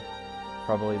to?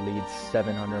 Probably leads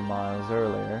 700 miles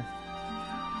earlier.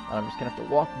 And I'm just gonna have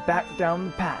to walk back down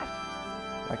the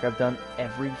path, like I've done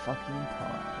every fucking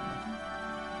time.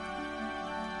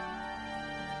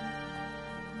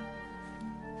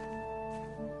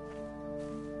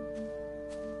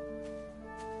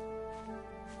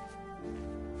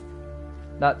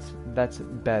 That's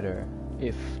better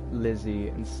if Lizzie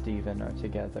and Stephen are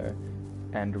together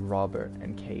and Robert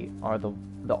and Kate are the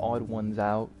odd ones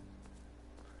out,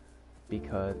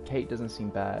 because Kate doesn't seem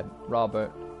bad.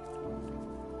 Robert,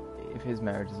 if his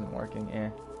marriage isn't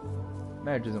working,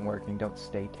 marriage isn't working, don't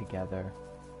stay together.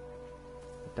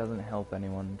 It doesn't help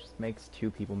anyone, it just makes two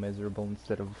people miserable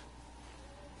instead of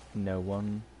no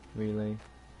one, really.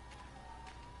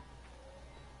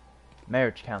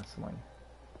 Marriage counseling.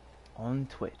 On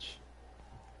Twitch.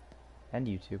 And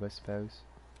YouTube, I suppose.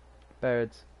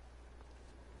 Birds.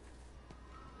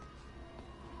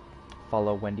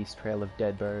 Follow Wendy's trail of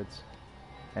dead birds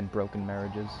and broken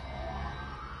marriages.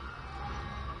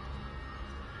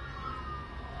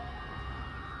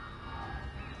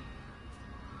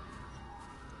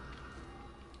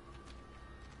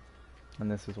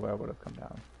 And this is where I would have come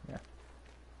down. Yeah.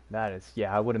 That is,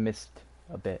 yeah, I would have missed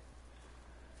a bit.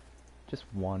 Just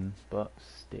one, but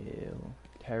still.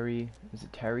 Terry, is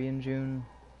it Terry in June?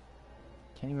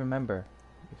 Can't even remember.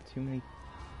 We have too many.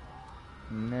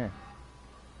 Nah.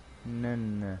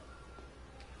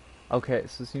 Okay,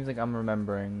 so it seems like I'm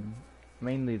remembering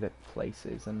mainly the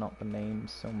places and not the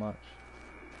names so much.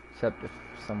 Except if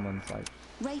someone's like...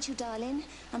 Rachel, darling,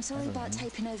 I'm sorry about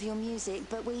taping over your music,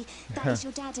 but that is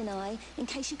your dad and I, in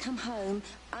case you come home.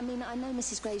 I mean, I know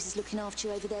Mrs. Graves is looking after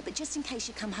you over there, but just in case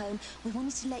you come home, we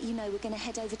wanted to let you know we're going to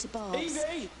head over to Barb's.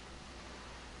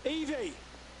 Evie!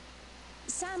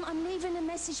 Sam, I'm leaving a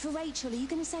message for Rachel. Are you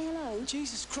going to say hello?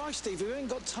 Jesus Christ, Evie, we ain't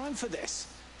got time for this.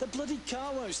 The bloody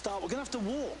car won't start. We're going to have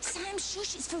to walk. Sam,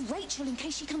 shush, it's for Rachel in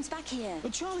case she comes back here.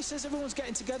 But Charlie says everyone's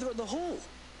getting together at the hall.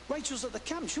 Rachel's at the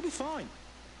camp. She'll be fine.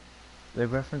 They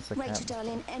reference the Rachel, camp.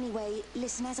 darling, anyway,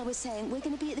 listen, as I was saying, we're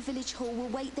going to be at the village hall. We'll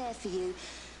wait there for you.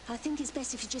 I think it's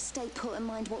best if you just stay put and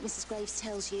mind what Mrs. Graves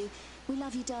tells you. We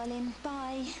love you, darling.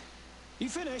 Bye. You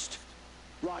finished?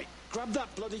 Right, grab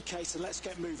that bloody case and let's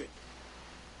get moving.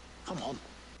 Come on.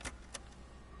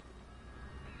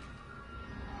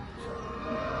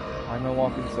 Why am I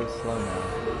walking so slow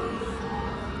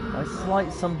now? My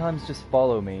slight sometimes just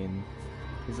follow me, and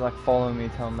he's like following me,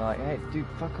 telling me like, "Hey, dude,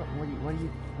 fuck up! What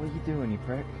are you doing, you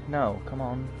prick? No, come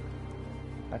on,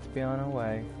 let's be on our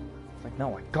way." It's like,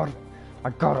 no, I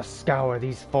gotta scour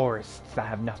these forests that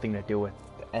have nothing to do with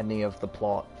any of the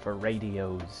plot for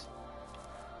radios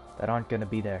that aren't gonna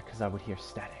be there because I would hear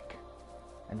static,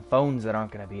 and phones that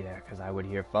aren't gonna be there because I would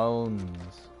hear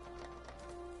phones.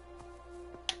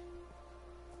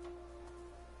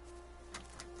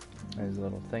 There's a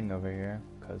little thing over here,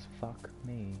 cause fuck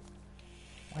me.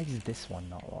 Why is this one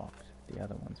not locked? The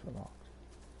other ones were locked.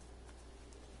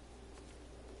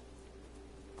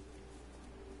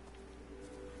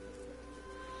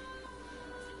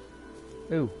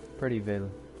 Ooh, pretty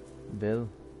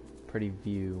pretty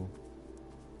view.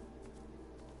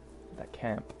 That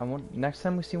camp. I want next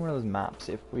time we see one of those maps,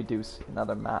 if we do see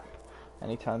another map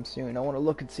anytime soon, I want to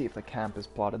look and see if the camp is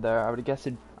plotted there. I would guess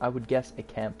a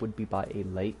camp would be by a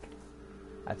lake.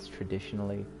 That's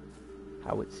traditionally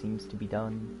how it seems to be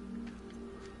done.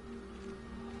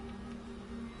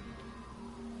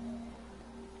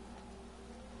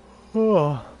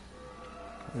 Oh,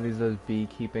 are these those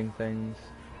beekeeping things?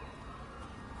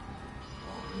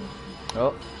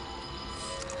 Oh.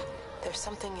 There's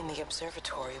something in the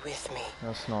observatory with me.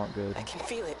 That's not good. I can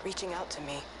feel it reaching out to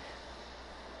me.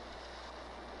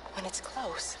 When it's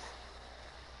close,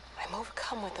 I'm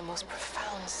overcome with the most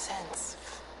profound sense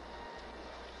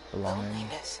of belonging.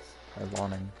 loneliness.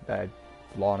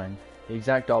 Belonging. The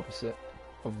exact opposite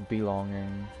of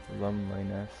belonging,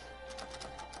 loneliness.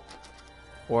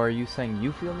 Or are you saying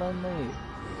you feel lonely?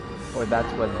 Or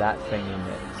that's what that thing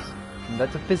emits? And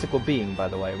that's a physical being, by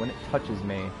the way. When it touches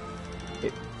me,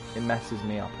 it messes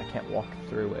me up. I can't walk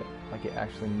through it. Like, it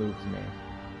actually moves me.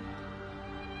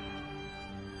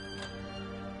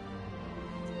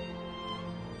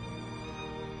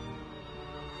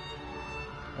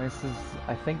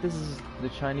 I think this is the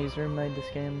Chinese room made this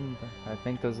game. I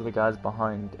think those are the guys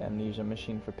behind Amnesia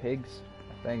Machine for Pigs.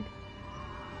 I think.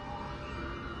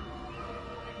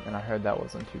 And I heard that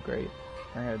wasn't too great.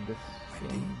 I heard this.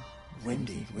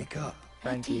 Wendy, wake up.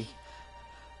 Frankie.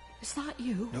 Is that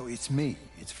you? No, it's me.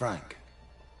 It's Frank.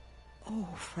 Oh,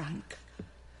 Frank.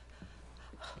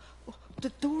 The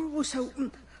door was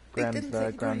open. Graham's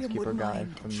the groundskeeper guy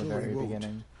from the very won't.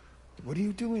 beginning. What are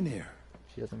you doing here?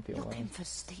 She doesn't feel Looking well. for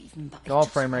Stephen, but Oh, he just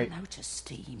frame rate. ran out of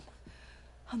steam.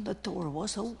 And the door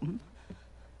was open.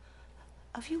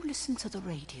 Have you listened to the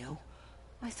radio?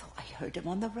 I thought I heard him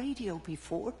on the radio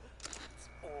before. It's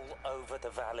all over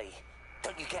the valley.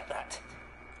 Don't you get that?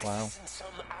 Wow. This isn't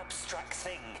some abstract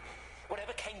thing.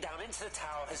 Whatever came down into the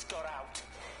tower has got out.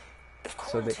 They've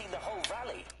quarantined the whole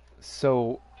valley.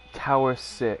 So, Tower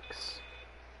 6,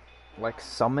 like,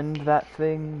 summoned that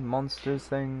thing? Monsters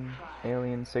thing?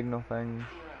 Alien signal thing?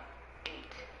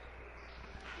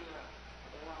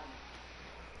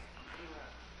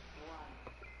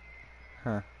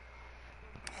 Huh.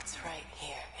 It's right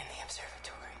here in the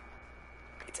observatory.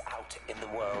 It's out in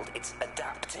the world. It's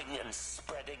adapting and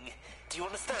spreading. Do you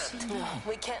understand? No,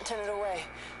 we can't turn it away.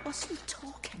 What's he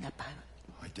talking about?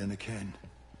 I dunno ken.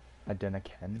 But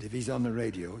if he's on the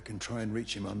radio, I can try and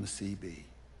reach him on the CB.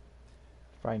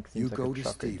 Frank You seems go like a to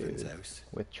trucker Stephen's dude house,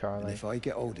 with Charlie. and if I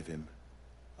get hold of him,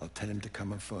 I'll tell him to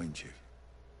come and find you.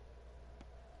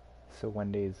 So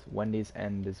Wendy's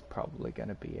end is probably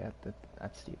gonna be at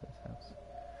Stephen's house.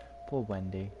 Poor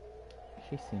Wendy.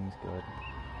 She seems good.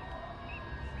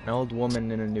 An old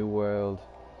woman in a new world.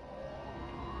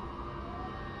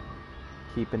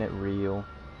 Keeping it real.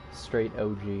 Straight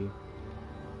OG.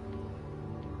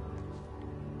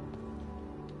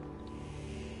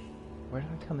 Where did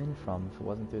I come in from if it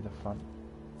wasn't through the front?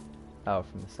 Oh,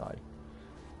 from the side.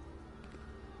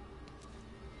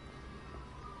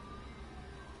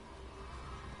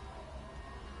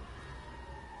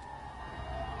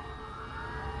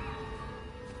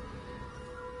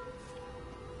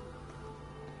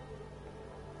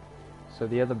 So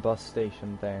the other bus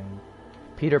station thing.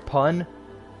 Peter Pun?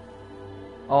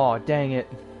 Oh, dang it.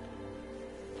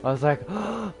 I was like,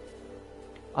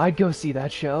 I'd go see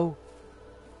that show.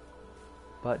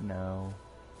 But no.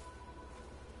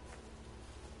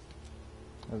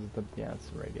 Yeah, it's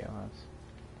the radio house.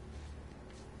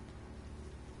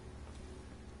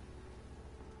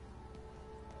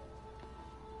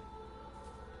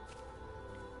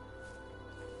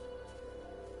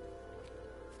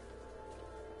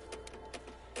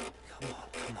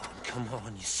 Come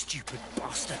on, you stupid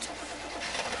bastard.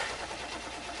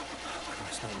 Oh,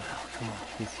 Christ, not now. Come on.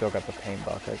 He's still got the paint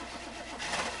bucket.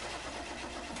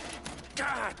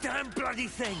 God damn bloody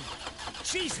thing!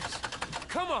 Jesus!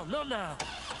 Come on, not now!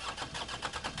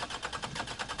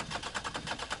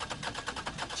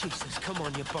 Jesus, come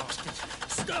on, you bastard!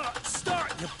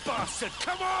 Start, you bastard!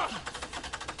 Come on!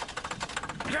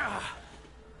 Ah!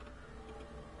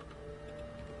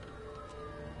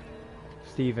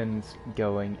 Steven's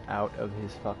going out of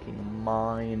his fucking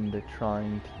mind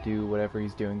trying to do whatever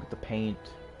he's doing with the paint.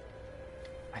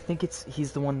 I think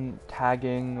he's the one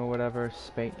tagging or whatever,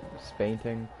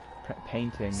 painting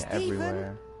Stephen?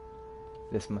 everywhere.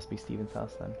 This must be Steven's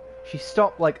house then. She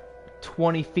stopped like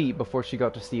 20 feet before she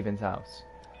got to Stephen's house.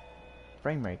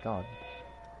 Frame rate, God.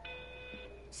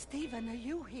 Stephen, are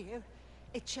you here?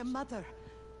 It's your mother.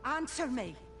 Answer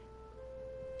me.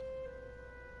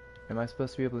 Am I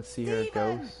supposed to be able to see her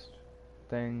ghost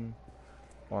thing?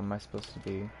 Or am I supposed to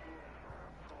be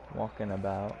walking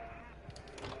about?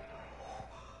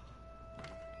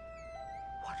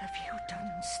 What have you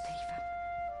done, Stephen?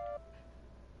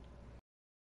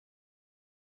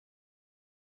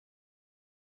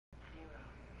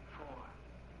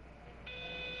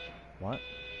 What?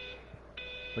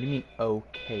 What do you mean,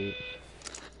 okay?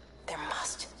 There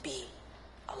must be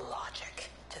a logic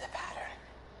to the pattern.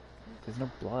 There's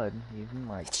no blood. You didn't,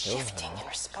 like, It's kill shifting her. in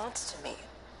response to me.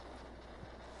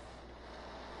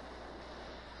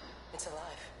 It's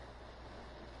alive.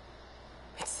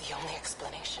 It's the only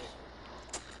explanation.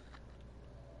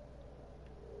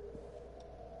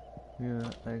 Yeah,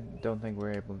 I don't think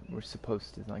we're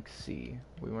supposed to, like, see.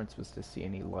 We weren't supposed to see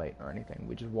any light or anything.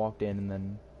 We just walked in and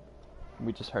then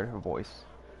we just heard her voice.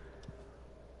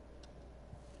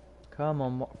 Come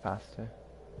on, walk faster.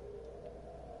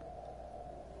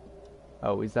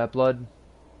 Oh, is that blood?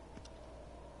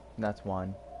 That's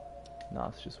wine.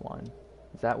 No, it's just wine.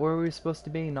 Is that where we were supposed to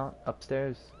be? Not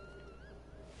upstairs?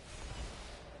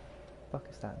 Fuck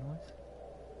is that noise?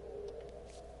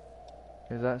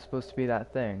 Is that supposed to be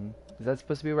that thing? Is that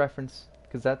supposed to be a reference?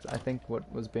 Because that's, I think,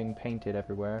 what was being painted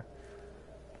everywhere.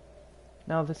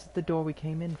 No, this is the door we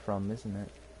came in from, isn't it?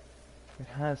 It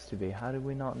has to be. How did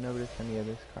we not notice any of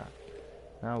this crap?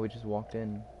 No, we just walked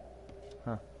in.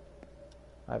 Huh.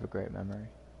 I have a great memory.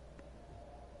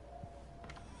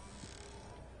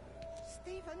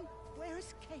 Stephen,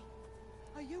 where's Kate?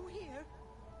 Are you here?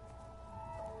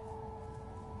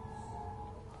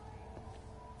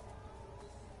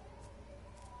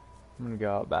 I'm gonna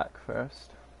go out back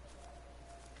first.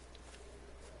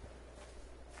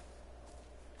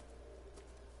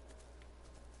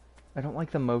 I don't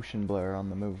like the motion blur on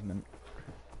the movement.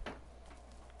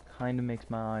 Kinda makes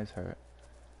my eyes hurt.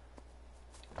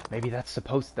 Maybe that's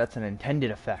an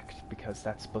intended effect, because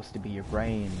that's supposed to be your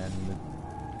brain and the...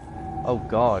 Oh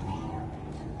god.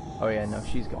 Oh yeah, no,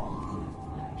 she's gone.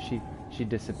 She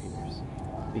disappears.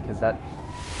 Because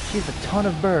she has a ton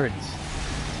of birds.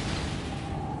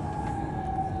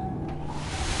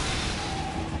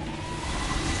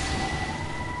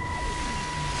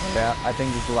 Yeah, I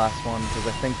think this is the last one, because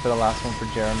I think for the last one for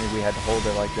Jeremy we had to hold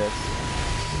it like this.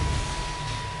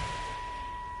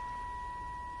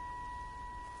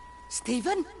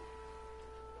 Stephen?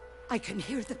 I can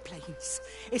hear the planes.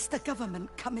 It's the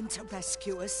government coming to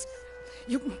rescue us.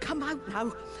 You can come out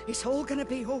now. It's all gonna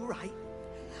be all right.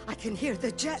 I can hear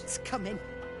the jets coming.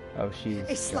 Oh, she's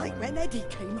It's gone. like when Eddie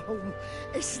came home.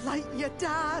 It's like your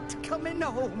dad coming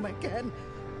home again.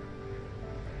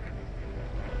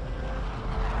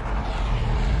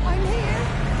 I'm here.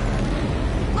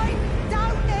 I'm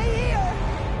down here.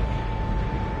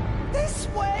 This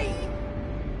way.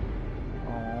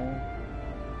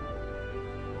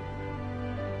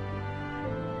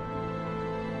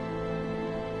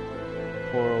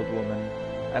 Poor old woman.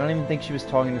 I don't even think she was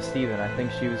talking to Stephen. I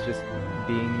think she was just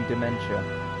being dementia.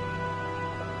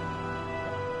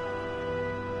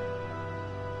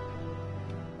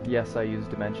 Yes, I use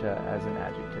dementia as an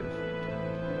adjective.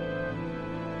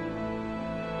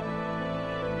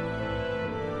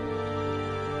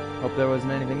 Hope there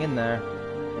wasn't anything in there.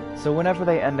 So whenever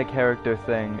they end a character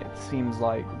thing, it seems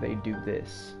like they do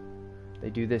this. They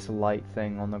do this light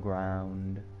thing on the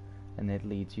ground, and it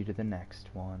leads you to the next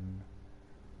one.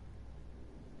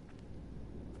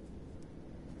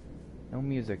 No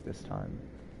music this time.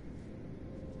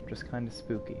 Just kind of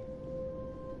spooky.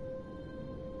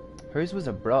 Hers was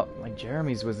abrupt. Like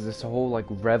Jeremy's was this whole like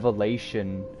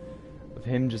revelation of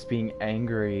him just being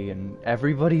angry and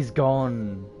everybody's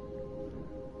gone.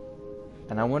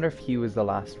 And I wonder if he was the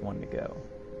last one to go.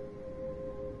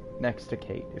 Next to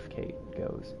Kate, if Kate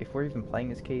goes. If we're even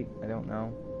playing as Kate, I don't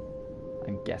know.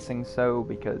 I'm guessing so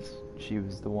because she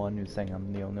was the one who's saying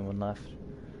I'm the only one left.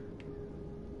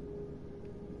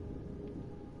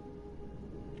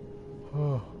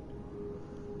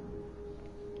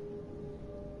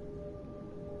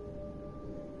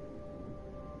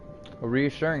 A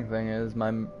reassuring thing is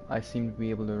I seem to be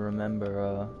able to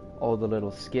remember all the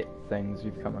little skit things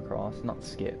we've come across. Not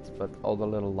skits, but all the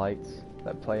little lights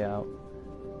that play out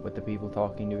with the people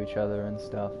talking to each other and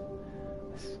stuff.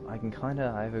 I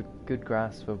have a good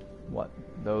grasp of what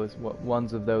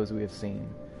ones of those we have seen.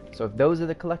 So if those are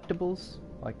the collectibles,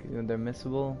 like they're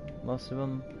missable, most of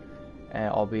them,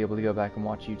 I'll be able to go back and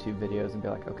watch YouTube videos and be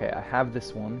like, okay, I have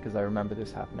this one because I remember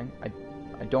this happening.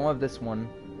 I don't have this one,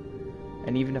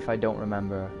 and even if I don't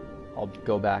remember I'll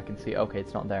go back and see, okay,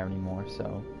 it's not there anymore,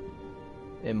 so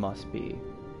it must be,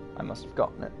 I must have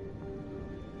gotten it.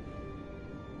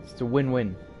 It's a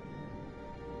win-win.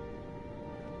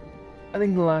 I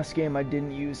think the last game I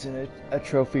didn't use a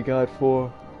trophy guide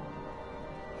for,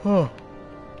 of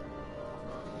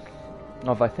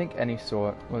I think any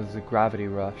sort, was a Gravity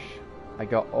Rush. I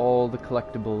got all the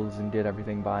collectibles and did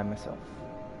everything by myself.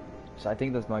 So I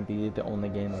think this might be the only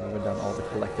game I've ever done all the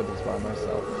collectibles by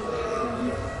myself.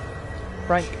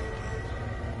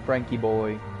 Frankie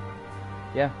boy.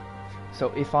 Yeah.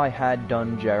 So if I had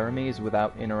done Jeremy's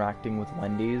without interacting with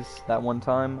Wendy's that one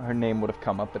time, her name would have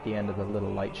come up at the end of the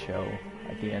little light show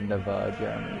at the end of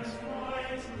Jeremy's.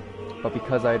 But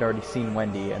because I had already seen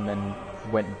Wendy and then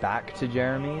went back to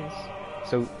Jeremy's,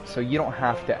 so you don't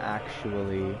have to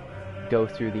actually go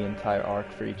through the entire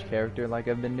arc for each character like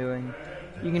I've been doing.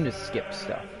 You can just skip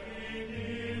stuff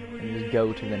and just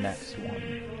go to the next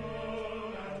one.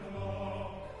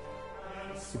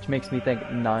 Which makes me think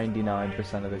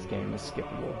 99% of this game is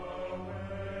skippable.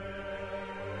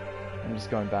 I'm just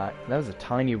going back. That was a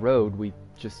tiny road. We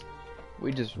just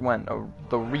went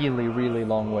the really, really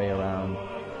long way around.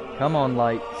 Come on,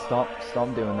 light. Stop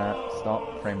doing that.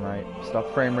 Stop frame rate. Stop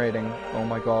frame rating. Oh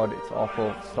my god, it's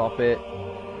awful. Stop it.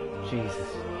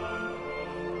 Jesus.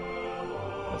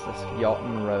 What's this?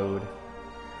 Yachting Road.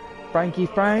 Frankie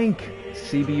Frank!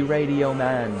 CB Radio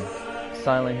Man.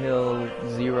 Silent Hill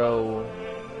 0.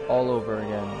 All over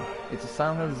again. It's a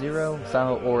Silent Hill 0?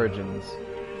 Silent Hill Origins.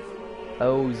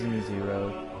 O's and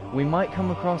 0. We might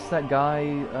come across that guy,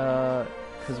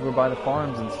 because we're by the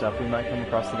farms and stuff. We might come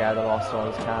across the guy that lost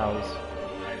all his cows.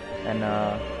 And,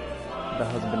 the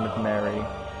husband of Mary.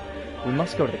 We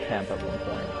must go to the camp at one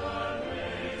point.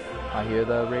 I hear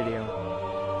the radio.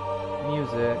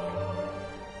 Music.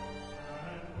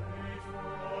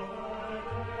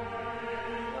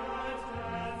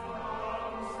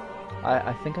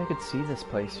 I think I could see this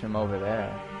place from over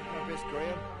there. Miss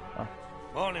Graham. Oh.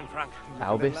 Morning, Frank.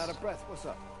 Albus? Out of breath. What's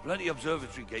up? Bloody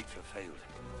observatory gates have failed.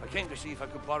 I came to see if I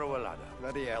could borrow a ladder.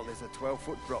 Bloody hell, there's a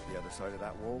 12-foot drop the other side of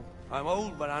that wall. I'm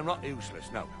old, but I'm not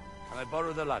useless, no. Can I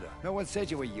borrow the ladder? No one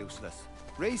said you were useless.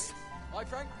 Reese? Hi,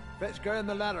 Frank. Fetch Graham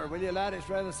the ladder, will you, lad? It's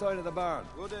round the side of the barn.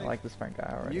 I like this Frank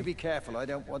guy already. You be careful. I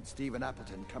don't want Stephen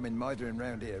Appleton coming mithering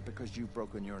round here because you've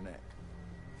broken your neck.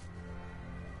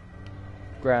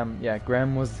 Graham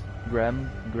was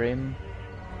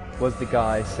the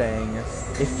guy saying,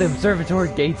 if the observatory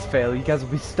gates fail, you guys will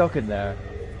be stuck in there.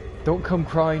 Don't come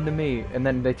crying to me. And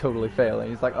then they totally fail, and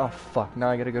he's like, oh fuck,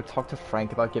 now I gotta go talk to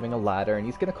Frank about giving a ladder, and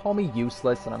he's gonna call me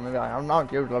useless, and I'm gonna be like, I'm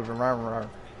not useless.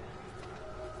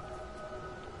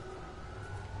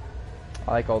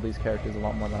 I like all these characters a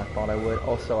lot more than I thought I would.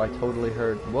 Also, I totally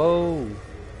heard, whoa!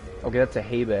 Okay, that's a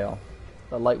hay bale.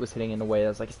 The light was hitting in the way. I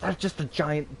was like, is that just a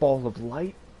giant ball of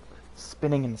light?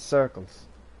 Spinning in circles.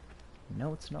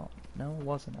 No, it's not. No, it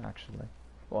wasn't actually.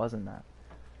 It wasn't that.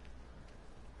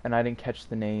 And I didn't catch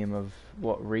the name of,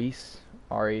 what, Reese?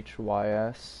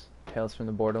 R-H-Y-S? Tales from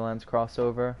the Borderlands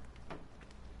crossover.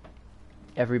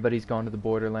 Everybody's Gone to the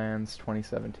Borderlands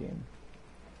 2017.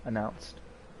 Announced.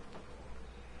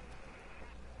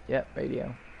 Yep,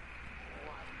 radio.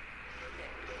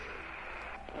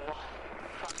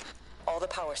 All the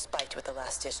power spiked with the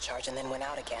last discharge and then went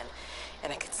out again,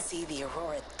 and I could see the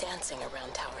aurora dancing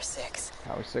around Tower 6.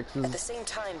 Tower 6 is at the same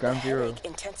time, the Ground Zero. headache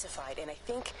intensified, and I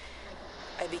think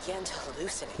I began to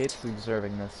hallucinate. Kate's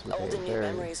observing this with Old a and new very...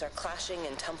 memories are clashing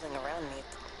and tumbling around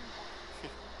me.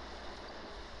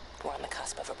 We're on the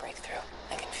cusp of a breakthrough.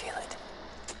 I can feel it.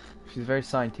 She's very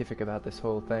scientific about this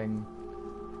whole thing.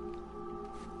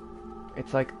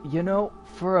 It's like, you know,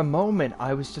 for a moment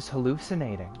I was just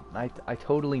hallucinating. I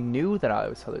totally knew that I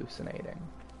was hallucinating.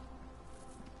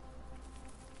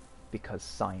 Because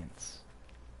science.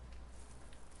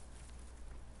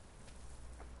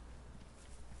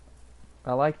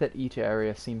 I like that each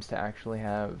area seems to actually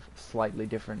have slightly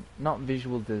different, not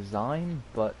visual design,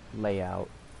 but layout,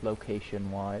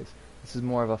 location-wise. This is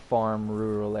more of a farm,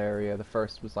 rural area. The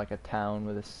first was like a town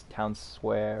with a town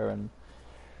square and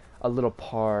a little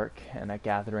park and a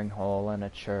gathering hall and a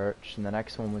church, and the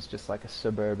next one was just like a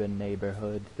suburban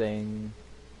neighborhood thing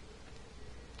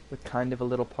with kind of a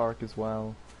little park as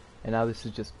well. And now this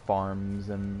is just farms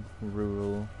and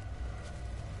rural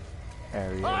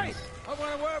areas. Hi! I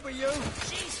want to word with you!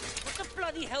 Jesus, what the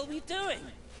bloody hell are you doing?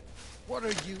 What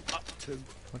are you up to?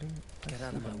 What are you... Get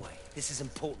out of my way. This is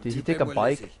important. Did he take a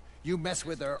bike? You mess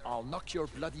with her, I'll knock your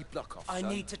bloody block off, I son.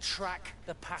 need to track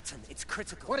the pattern. It's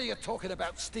critical. What are you talking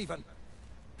about, Stephen?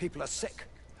 People are sick.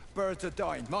 Birds are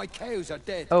dying. My cows are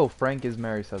dead. Oh, Frank is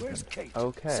Mary's husband. Where's Kate?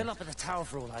 Okay. Still up at the tower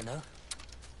for all I know.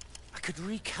 I could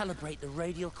recalibrate the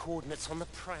radial coordinates on the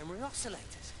primary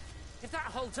oscillators. If that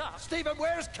holds up... Stephen,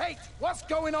 where's Kate? What's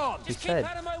going on? Just keep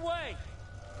out of my way!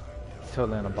 He's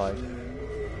totally on a bike.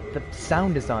 The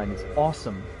sound design is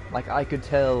awesome. Like, I could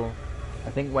tell... I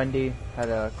think Wendy had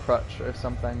a crutch or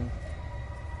something.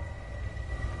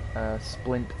 A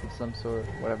splint of some sort,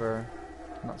 whatever.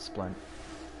 Not splint.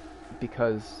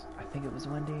 Because I think it was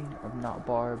Wendy, or not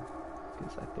Barb.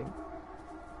 Because I think...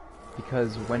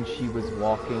 Because when she was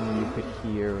walking, you could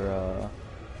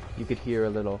hear a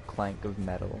little clank of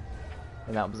metal.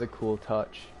 And that was a cool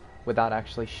touch. Without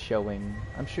actually showing...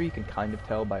 I'm sure you can kind of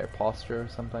tell by her posture or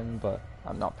something, but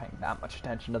I'm not paying that much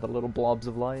attention to the little blobs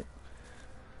of light.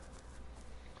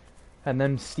 And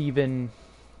then Stephen,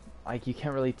 like, you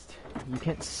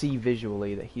can't see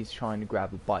visually that he's trying to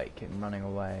grab a bike and running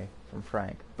away from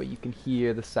Frank, but you can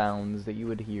hear the sounds that you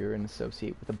would hear and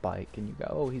associate with a bike, and you go,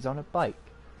 oh, he's on a bike.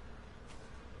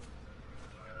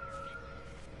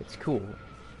 It's cool.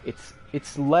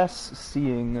 It's less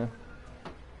seeing...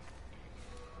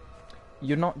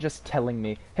 You're not just telling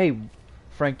me, hey,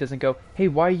 Frank doesn't go, hey,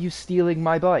 why are you stealing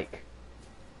my bike?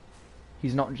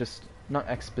 He's not just... Not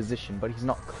exposition, but he's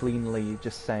not cleanly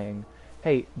just saying,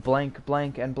 hey, blank,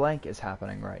 blank, and blank is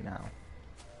happening right now.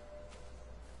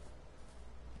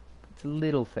 It's the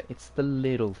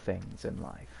little things in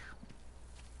life.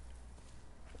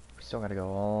 We still gotta go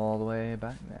all the way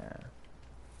back there.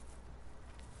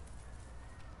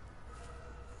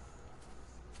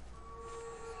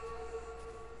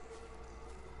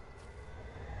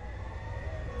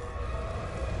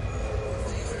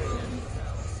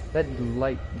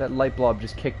 That light blob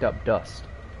just kicked up dust.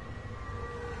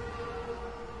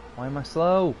 Why am I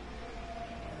slow?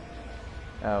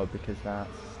 Oh, because that's...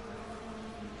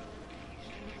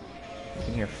 You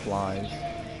can hear flies.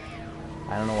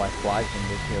 I don't know why flies can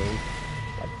get killed.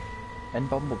 Like, and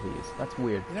bumblebees. That's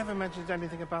weird. You never mentioned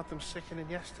anything about them sickening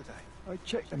yesterday. I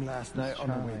checked them last night on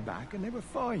the way back and they were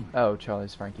fine. Oh,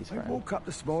 Charlie's Frankie's friend. I woke up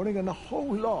this morning and the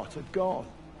whole lot had gone.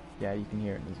 Yeah, you can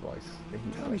hear it in his voice.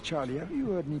 Tell me, Charlie, have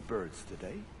you heard any birds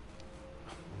today?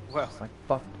 Well, it's like,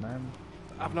 fuck, man.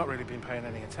 I've not really been paying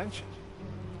any attention.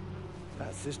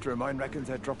 That sister of mine reckons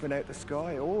they're dropping out the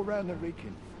sky all round the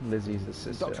region. Lizzie's the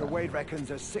sister. Dr. Wade reckons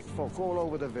there's sick folk all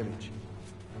over the village.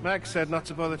 Meg said not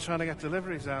to bother trying to get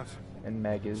deliveries out. And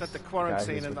Meg is set the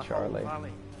quarantine in the Charlie. whole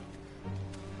valley.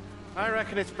 I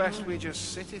reckon it's best we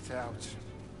just sit it out.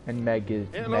 And Meg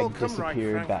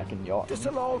disappeared right, back in yacht.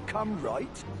 This'll all come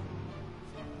right.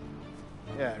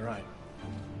 Yeah, right.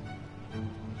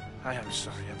 I am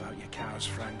sorry about your cows,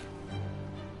 Frank.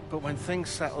 But when things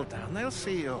settle down, they'll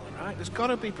see you all right. There's got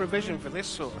to be provision for this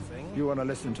sort of thing. You want to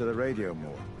listen to the radio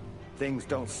more. Things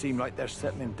don't seem like they're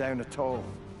settling down at all.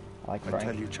 I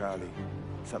tell you, Charlie,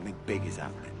 something big is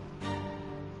happening.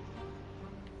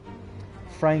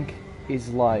 Frank is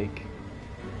like...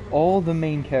 All the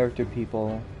main character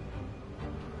people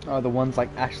are the ones like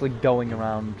actually going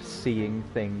around seeing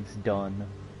things done.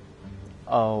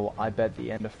 Oh, I bet the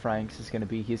end of Frank's is gonna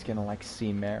be he's gonna like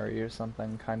see Mary or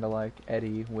something, kind of like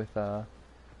Eddie with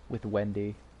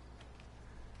Wendy,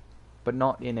 but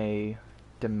not in a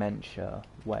dementia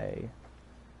way.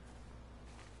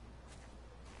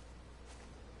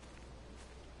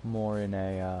 More in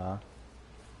a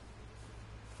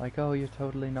like, oh, you're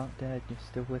totally not dead, you're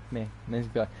still with me. And then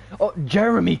he's be like, oh,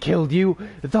 Jeremy killed you,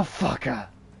 the fucker.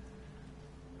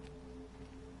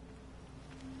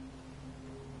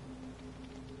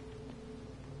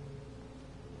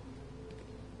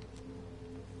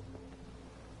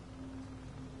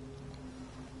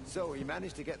 So, he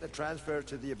managed to get the transfer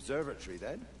to the observatory,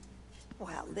 then?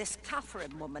 Well, this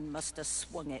Catherine woman must have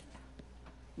swung it.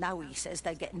 Now he says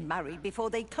they're getting married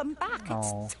before they come back.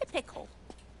 It's typical.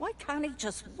 Why can't he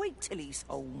just wait till he's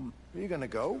home? Are you gonna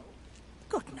go?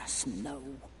 Goodness, no.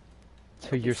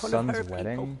 To your son's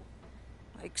wedding? People.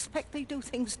 I expect they do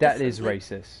things That is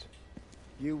racist.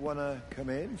 You wanna come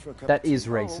in for a cup That of tea? is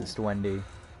racist, Wendy.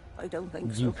 I don't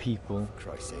think so. You people. For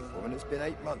Christ's sake, woman, it's been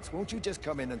 8 months. Won't you just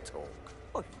come in and talk?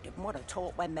 Oh, you didn't want to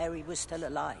talk when Mary was still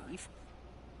alive.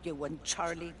 You and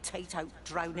Charlie Tate out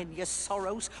drowning your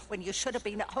sorrows when you should have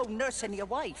been at home nursing your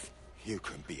wife. You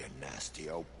can be a nasty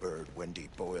old bird, Wendy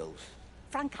Boyles.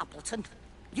 Frank Appleton,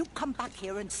 you come back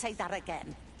here and say that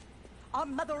again. Our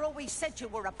mother always said you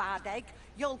were a bad egg.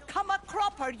 You'll come a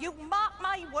cropper, you mark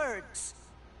my words.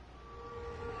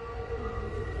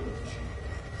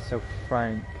 So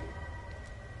Frank...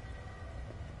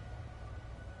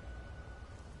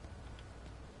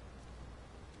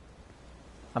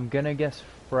 I'm gonna guess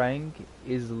Frank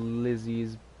is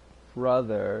Lizzie's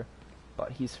brother,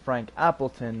 but he's Frank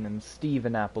Appleton and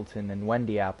Stephen Appleton and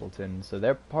Wendy Appleton, so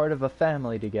they're part of a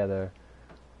family together.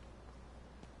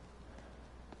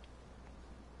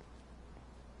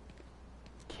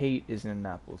 Kate isn't an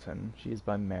Appleton. She is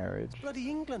by marriage. Bloody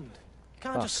England.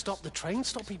 Can't just stop the train,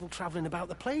 stop people travelling about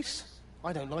the place.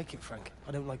 I don't like it, Frank.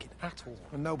 I don't like it at all.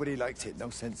 Well, nobody likes it.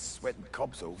 No sense sweating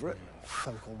cobs over it.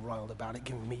 Folk all riled about it,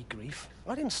 giving me grief.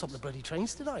 I didn't stop the bloody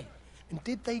trains, did I? And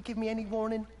did they give me any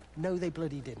warning? No, they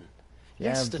bloody didn't. Yeah,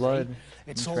 Yesterday, blood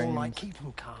it's and all like, trains. keep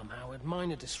them calm, Howard,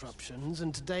 minor disruptions,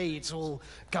 and today it's all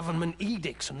government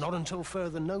edicts and not until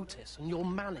further notice, and you'll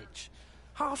manage.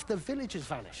 Half the village has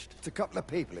vanished. It's a couple of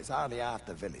people. It's hardly half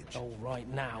the village. Oh, right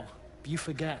now. You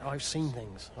forget, I've seen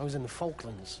things. I was in the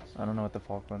Falklands. I don't know what the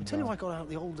Falklands I tell you, are. I got out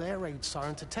the old air raid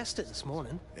siren to test it this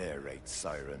morning. Air raid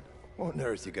siren. What on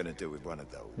earth are you going to do with one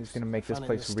of those? He's going to make this Found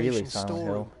it in place the really station Silent Hill.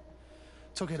 storeroom.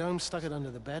 Took it home, stuck it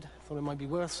under the bed. Thought it might be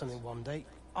worth something one day.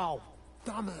 Oh,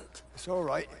 damn it. It's all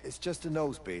right. It's just a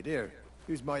nosebleed. Here,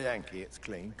 here's my Yankee. It's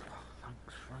clean.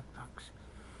 Thanks, Frank, thanks.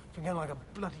 Been getting like a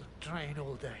bloody train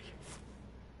all day.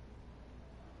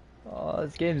 Oh,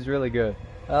 this game's really good.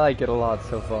 I like it a lot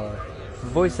so far. The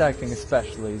voice acting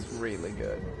especially is really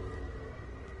good.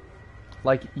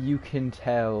 Like, you can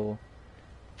tell...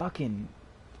 Fucking...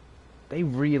 They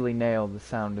really nailed the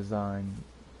sound design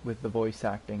with the voice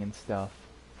acting and stuff.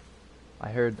 I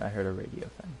heard a radio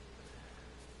thing.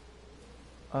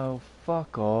 Oh,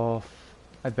 fuck off.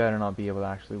 I better not be able to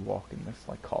actually walk in this,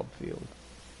 like, cob field.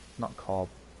 Not cob.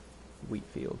 Wheat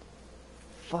field.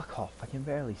 Fuck off, I can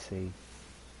barely see.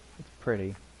 It's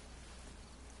pretty.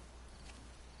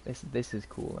 This is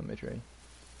cool imagery.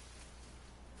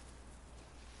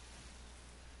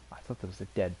 I thought there was a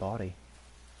dead body.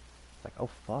 It's like, oh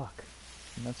fuck.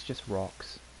 And that's just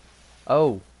rocks.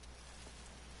 Oh!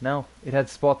 No, it had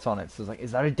spots on it, so it's like,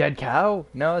 is that a dead cow?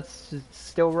 No, it's just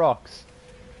still rocks.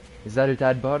 Is that a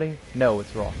dead body? No,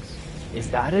 it's rocks. Is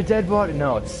that a dead body?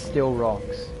 No, it's still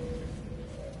rocks.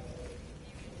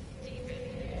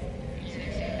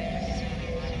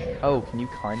 Oh, can you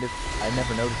kind of... I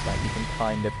never noticed that. You can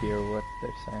kind of hear what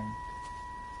they're saying.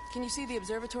 Can you see the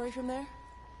observatory from there?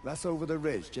 That's over the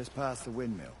ridge, just past the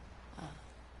windmill.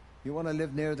 You want to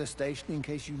live near the station in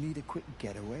case you need a quick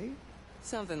getaway?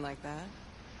 Something like that.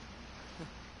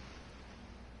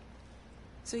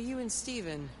 So you and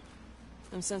Stephen,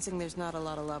 I'm sensing there's not a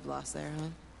lot of love lost there, huh?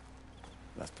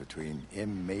 That's between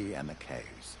him, me, and the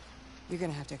cows. You're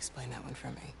gonna have to explain that one for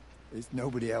me. It's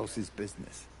nobody else's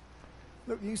business.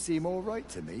 Look, you seem all right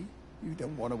to me. You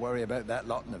don't want to worry about that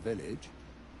lot in the village.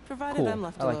 Provided Cool. I'm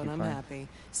left I like alone, you, I'm Frank. happy.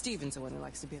 Stephen's the one who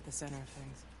likes to be at the center of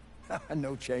things.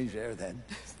 No change there, then.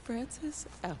 Francis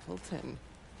Appleton.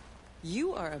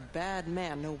 You are a bad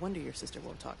man. No wonder your sister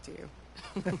won't talk to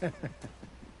you.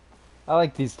 I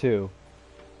like these two.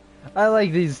 I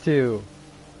like these two.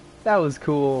 That was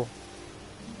cool.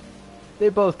 They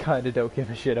both kind of don't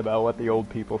give a shit about what the old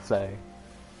people say.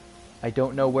 I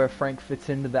don't know where Frank fits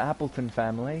into the Appleton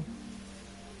family.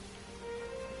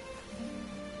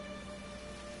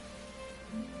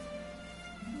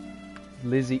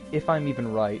 Lizzie, if I'm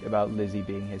even right about Lizzie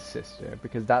being his sister,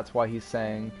 because that's why he's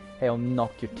saying, hey, I'll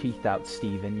knock your teeth out,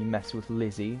 Stephen, you mess with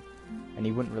Lizzie. And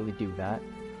he wouldn't really do that.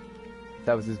 If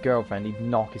that was his girlfriend, he'd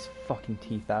knock his fucking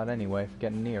teeth out anyway for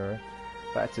getting near her.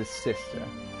 But that's his sister.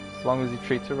 As long as he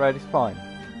treats her right, he's fine.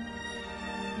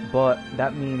 But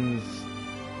that means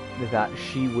that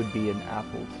she would be an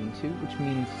Appleton too, which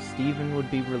means Stephen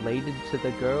would be related to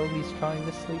the girl he's trying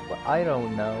to sleep with. I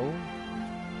don't know.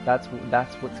 That's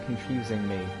what's confusing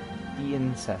me. The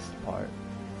incest part.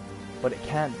 But it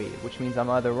can't be, which means I'm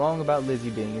either wrong about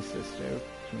Lizzie being his sister,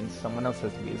 which means someone else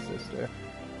has to be his sister.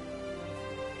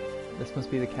 This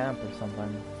must be the camp or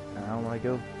something. And I don't want to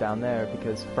go down there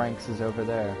because Frank's is over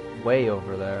there. Way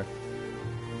over there.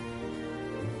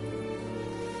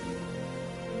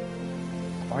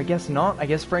 Or I guess not. I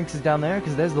guess Frank's is down there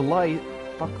because there's the light.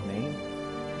 Fuck me.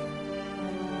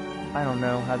 I don't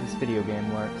know how this video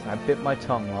game works. I bit my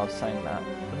tongue while I was saying that.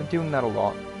 I've been doing that a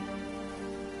lot.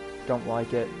 Don't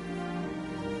like it.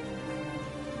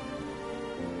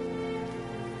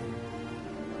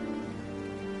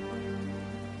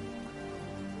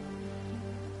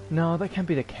 No, that can't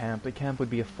be the camp. The camp would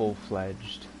be a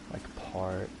full-fledged, like,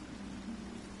 part.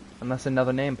 Unless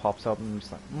another name pops up and I'm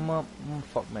just like,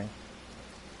 fuck me.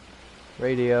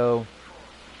 Radio.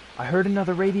 I heard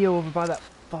another radio over by that...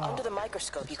 Under the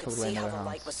microscope, you could see how the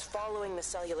light was following the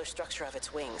cellular structure of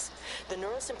its wings. The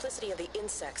neural simplicity of the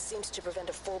insects seems to prevent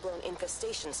a full-blown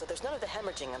infestation, so there's none of the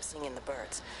hemorrhaging I'm seeing in the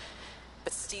birds.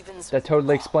 But Stephen's... That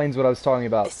totally explains what I was talking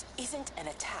about. This isn't an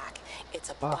attack. It's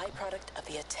a byproduct of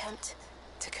the attempt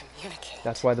To communicate.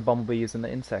 That's why the bumblebees and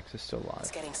the insects are still alive. It's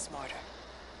getting smarter.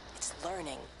 It's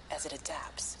learning as it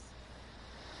adapts.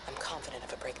 I'm confident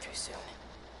of a breakthrough soon.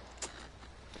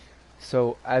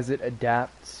 So, as it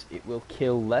adapts, it will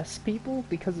kill less people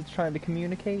because it's trying to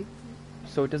communicate?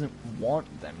 So it doesn't want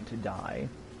them to die.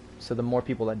 So the more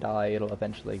people that die, it'll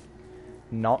eventually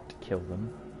not kill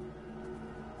them.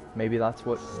 Maybe that's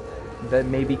what... That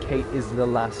maybe Kate is the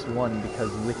last one,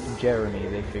 because with Jeremy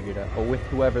they figured out... Or with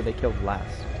whoever they killed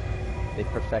last. They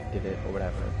perfected it, or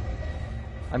whatever.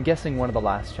 I'm guessing one of the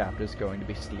last chapters is going to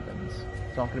be Stephen's.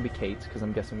 It's not going to be Kate's, because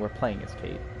I'm guessing we're playing as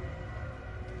Kate.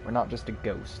 We're not just a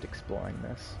ghost exploring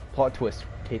this. Plot twist,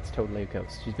 Kate's totally a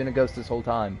ghost. She's been a ghost this whole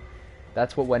time.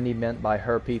 That's what Wendy meant by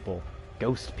her people.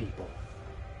 Ghost people.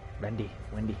 Wendy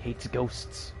hates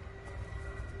ghosts.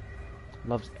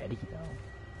 Loves Eddie, though.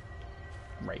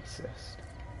 Racist.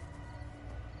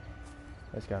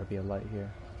 There's gotta be a light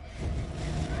here.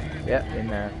 Yep, in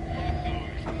there.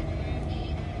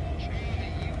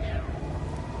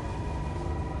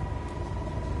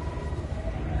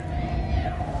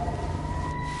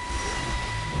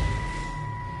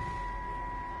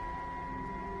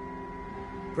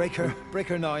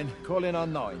 Breaker 9, call in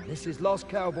on 9. This is Lost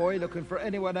Cowboy looking for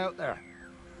anyone out there.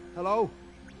 Hello?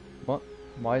 What?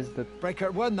 Why is the...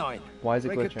 Breaker 1-9. Why is it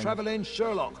Breaker glitching? Traveling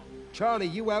Sherlock. Charlie,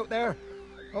 you out there?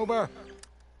 Over.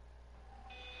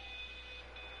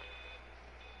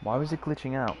 Why was it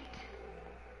glitching out?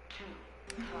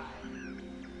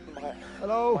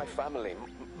 Hello? My family,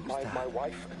 my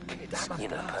wife and kids. You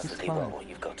know perfectly well what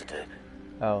you've got to do.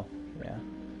 Oh, yeah.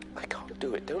 I can't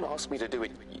do it. Don't ask me to do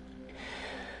it.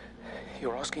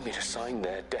 You're asking me to sign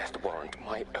their death warrant.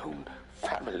 My own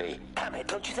family. Damn it,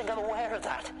 don't you think I'm aware of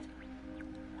that?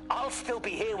 I'll still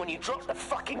be here when you drop the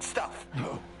fucking stuff.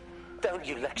 No. Don't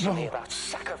you lecture me about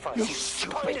sacrifice, you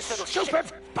spineless little stupid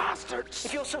bastards!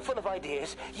 If you're so full of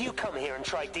ideas, you come here and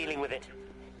try dealing with it.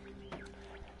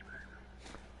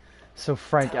 So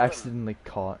Frank accidentally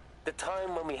caught. The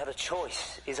time when we had a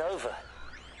choice is over.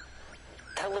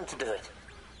 Tell them to do it.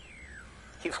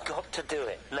 You've got to do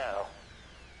it now.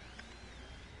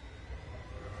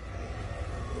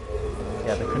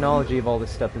 Yeah, the chronology of all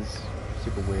this stuff is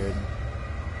super weird.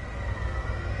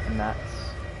 And that's...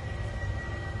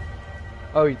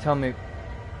 Oh, you tell me...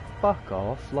 Fuck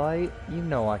off, light. You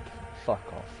know I can...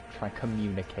 Fuck off. Try and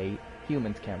communicate.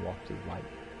 Humans can't walk through light.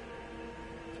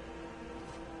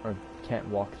 Or can't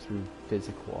walk through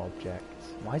physical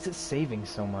objects. Why is it saving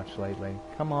so much lately?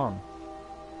 Come on.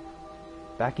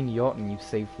 Back in Yorton, you've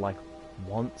saved like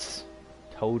once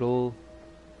total.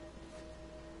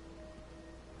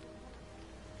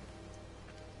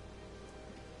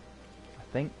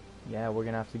 I think, yeah, we're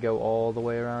gonna have to go all the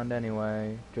way around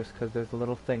anyway, just because there's a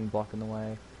little thing blocking the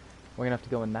way. We're gonna have to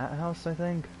go in that house, I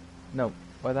think. No,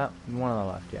 where that one on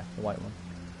the left, yeah, the white one.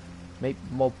 Maybe,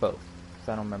 well, both, because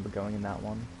I don't remember going in that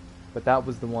one. But that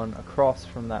was the one across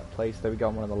from that place that we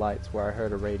got one of the lights where I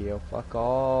heard a radio. Fuck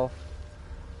off.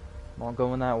 I'm not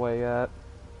going that way yet.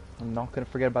 I'm not gonna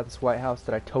forget about this White House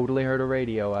that I totally heard a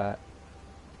radio at.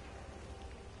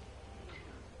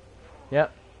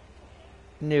 Yep.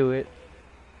 Knew it.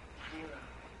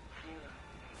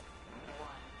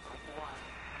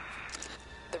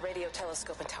 The radio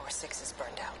telescope in Tower 6 is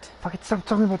burned out. Fuck it, stop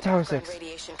talking about Tower 6.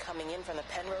 Radiation coming in from the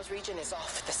Penrose region is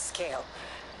off the scale.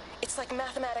 It's like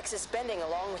mathematics is bending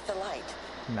along with the light.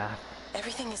 Math.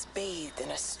 Everything is bathed in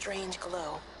a strange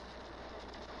glow.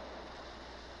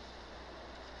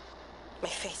 My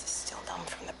face is still numb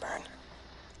from the burn.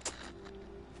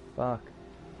 Fuck.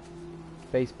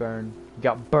 Face burn. You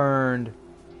got burned.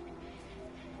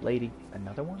 Lady.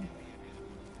 Another one?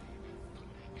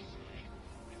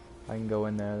 I can go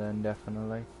in there then,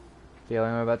 definitely.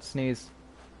 Feeling I'm about to sneeze.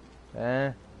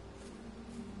 Eh?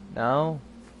 No?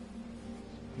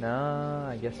 No,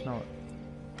 I guess not.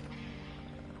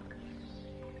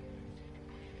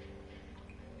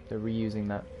 They're reusing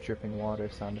that dripping water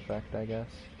sound effect, I guess.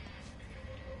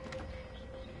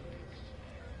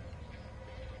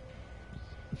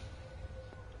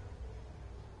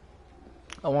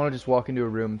 I want to just walk into a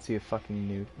room and see a fucking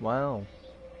nude. Wow.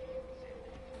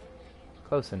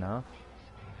 Close enough.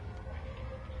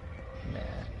 Nah.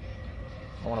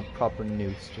 I want a proper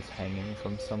noose just hanging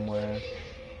from somewhere.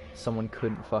 Someone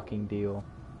couldn't fucking deal.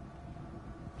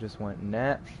 Just went,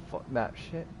 nah, fuck that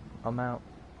shit. I'm out.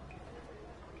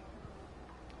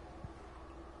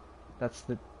 That's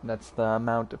the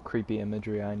amount of creepy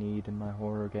imagery I need in my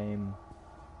horror game.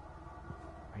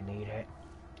 I need it.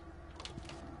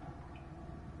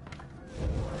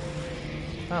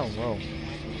 Oh, whoa.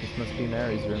 This must be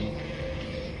Mary's room.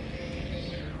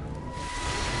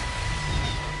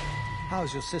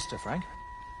 How's your sister, Frank?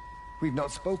 We've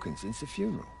not spoken since the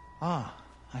funeral. Ah,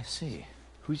 I see.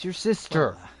 Who's your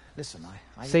sister? Well, listen,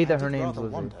 I Say that did her name's rather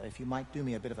Lizzie. wonder if you might do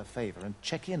me a bit of a favor and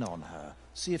check in on her,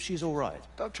 see if she's all right.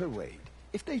 Dr. Wade,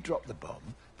 if they dropped the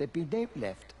bomb, there'd be no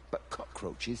left but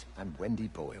cockroaches and Wendy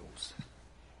Boyles.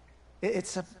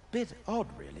 It's a bit odd,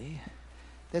 really.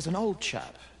 There's an old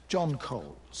chap, John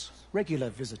Coles, regular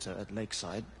visitor at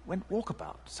Lakeside, went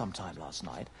walkabout sometime last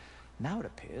night. Now it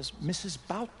appears Mrs.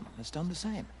 Boughton has done the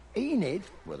same. Enid?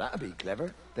 Well, that'd be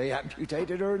clever. They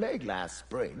amputated her leg last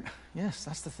spring. Yes,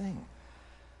 that's the thing.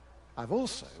 I've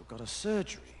also got a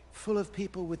surgery full of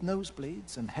people with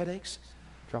nosebleeds and headaches.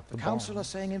 Drop The the council bomb. are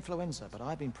saying influenza, but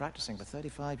I've been practicing for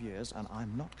 35 years and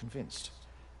I'm not convinced.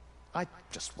 I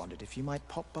just wondered if you might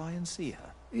pop by and see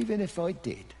her. Even if I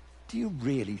did, do you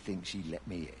really think she'd let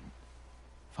me in?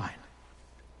 Fine.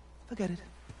 Forget it.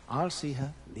 I'll see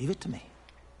her. Leave it to me.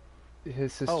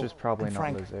 His sister's probably and not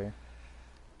Frank, Lizzie.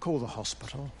 call the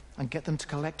hospital and get them to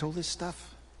collect all this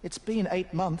stuff. It's been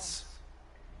 8 months.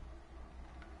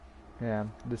 Yeah,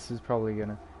 this is probably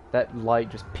gonna... That light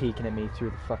just peeking at me through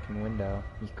the fucking window.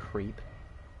 You creep.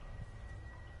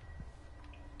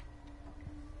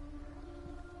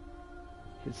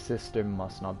 His sister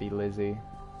must not be Lizzie.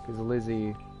 Because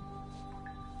Lizzie...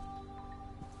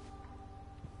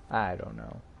 I don't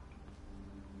know.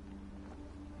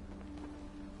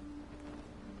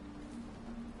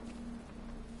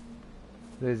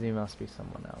 Lizzie must be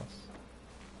someone else.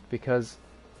 Because...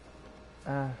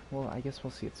 well, I guess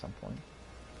we'll see at some point.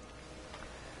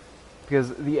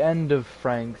 Because the end of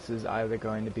Frank's is either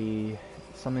going to be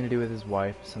something to do with his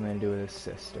wife, something to do with his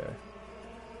sister.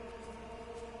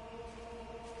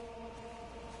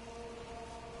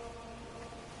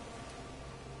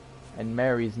 And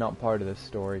Mary's not part of this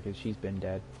story because she's been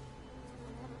dead.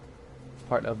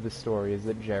 Part of the story is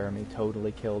that Jeremy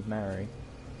totally killed Mary.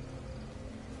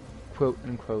 Quote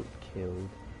unquote killed.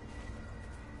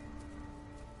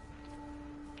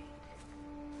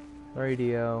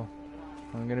 Radio.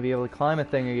 I'm gonna be able to climb a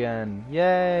thing again.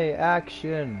 Yay,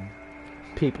 action!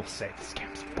 People say this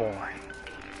game's boring.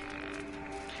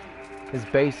 It's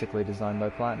basically designed by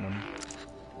Platinum.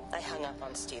 I hung up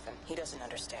on Stephen. He doesn't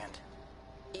understand.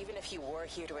 Even if he were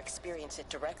here to experience it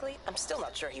directly, I'm still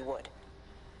not sure he would.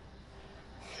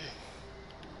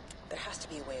 There has to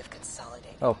be a way of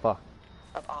consolidating. Oh, fuck.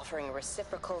 Of offering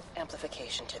reciprocal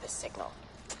amplification to this signal.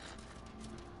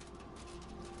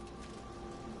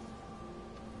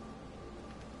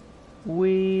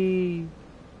 Whee!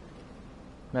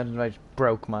 Imagine if I just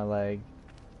broke my leg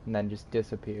and then just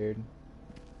disappeared.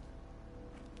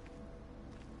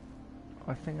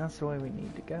 I think that's the way we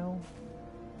need to go.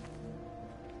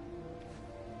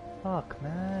 Fuck,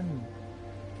 man.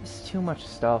 This is too much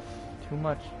stuff. Too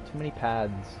many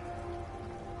pads.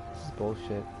 This is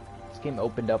bullshit. This game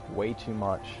opened up way too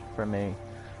much for me.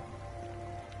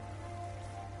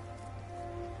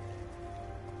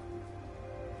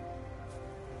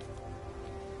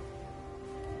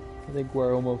 I think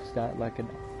we're almost at like an...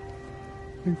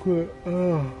 I think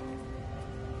we're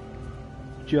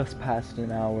just past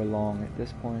an hour long at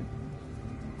this point.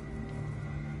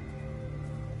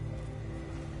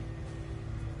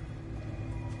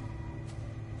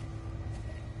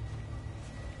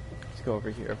 Let's go over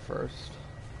here first.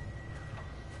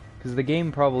 Because the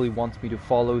game probably wants me to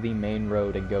follow the main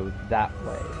road and go that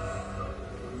way.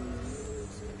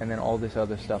 And then all this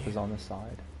other stuff is on the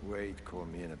side. Wade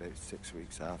called me in about 6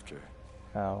 weeks after.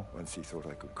 Oh. Once he thought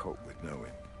I could cope with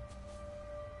knowing.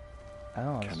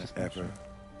 Oh, Can I ever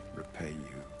repay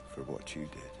you for what you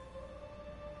did?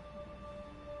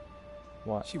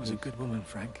 What? She was a good woman,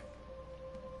 Frank.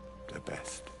 The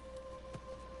best.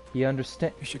 You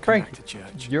understand? You should come Frank, back to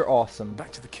church. You're awesome.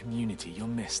 Back to the community. You're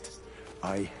missed.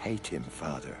 I hate him,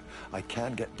 Father. I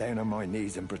can't get down on my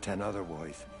knees and pretend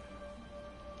otherwise.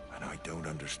 And I don't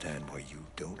understand why you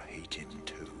don't hate him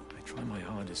too. I try my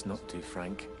hardest not to,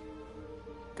 Frank.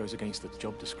 Goes against the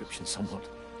job description somewhat.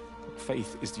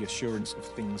 Faith is the assurance of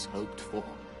things hoped for.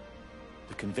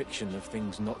 The conviction of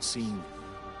things not seen.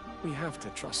 We have to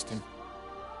trust him.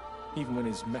 Even when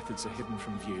his methods are hidden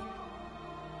from view.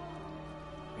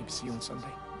 Maybe see you on Sunday.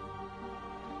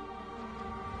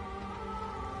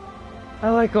 I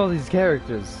like all these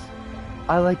characters.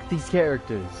 I like these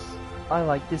characters. I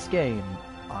like this game.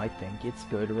 I think it's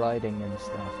good writing and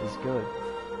stuff is good.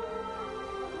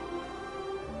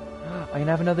 I can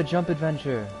have another jump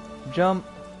adventure. Jump!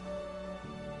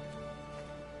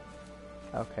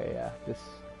 Okay, yeah, this...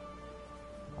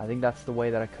 I think that's the way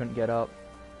that I couldn't get up.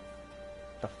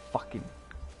 The fucking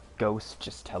ghost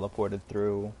just teleported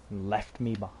through and left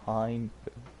me behind.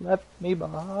 Left me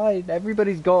behind!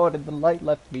 Everybody's gone and the light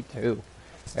left me too.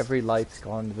 Every light's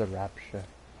gone to the Rapture.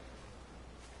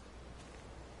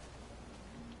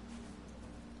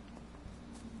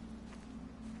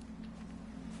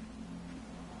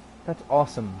 That's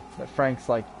awesome. That Frank's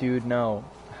like, dude, no.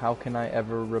 How can I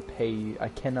ever repay you? I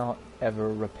cannot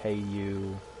ever repay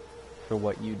you for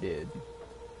what you did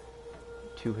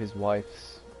to his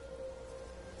wife's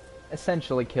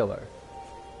essentially killer.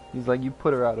 He's like, you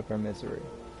put her out of her misery.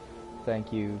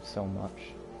 Thank you so much.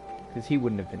 Because he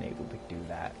wouldn't have been able to do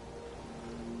that.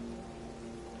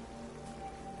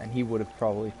 And he would have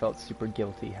probably felt super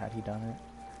guilty had he done it.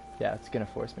 Yeah, it's gonna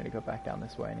force me to go back down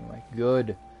this way anyway.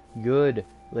 Good. Good.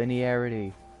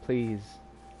 Linearity. Please.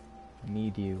 I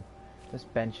need you. There's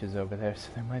benches over there, so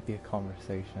there might be a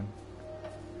conversation.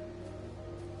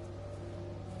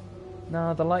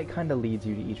 No, the light kind of leads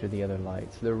you to each of the other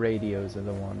lights. The radios are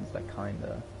the ones that kind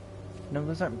of... No,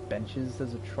 those aren't benches,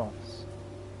 those are troughs.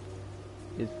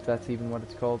 If that's even what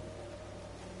it's called.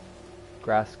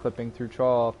 Grass clipping through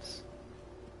troughs.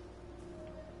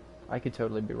 I could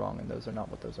totally be wrong, and those are not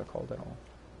what those are called at all.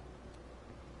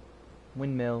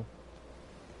 Windmill.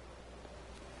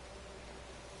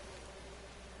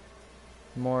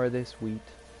 More of this wheat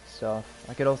stuff.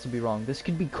 I could also be wrong. This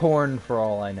could be corn for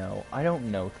all I know. I don't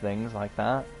know things like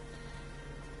that.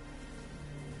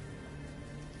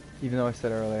 Even though I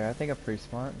said earlier, I think I'm pretty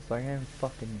smart. It's like,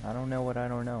 I don't know what I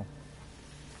don't know.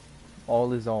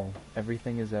 All is all.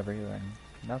 Everything is everything.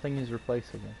 Nothing is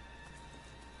replaceable.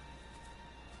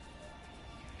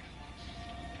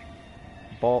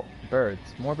 Birds.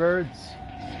 More birds.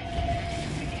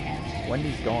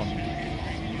 Wendy's gone.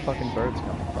 Where the fucking birds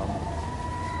coming from?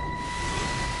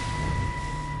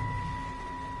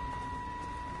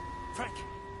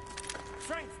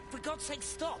 Frank, for God's sake,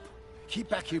 stop! Keep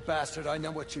back, you bastard. I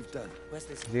know what you've done. Where's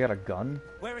this? Has he got a gun?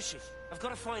 Where is she? I've got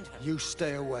to find her. You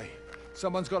stay away.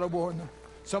 Someone's got to warn them.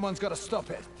 Someone's got to stop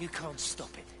it. You can't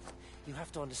stop it. You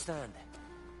have to understand.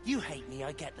 You hate me,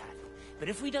 I get that. But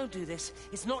if we don't do this,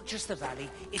 it's not just the valley,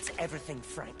 it's everything,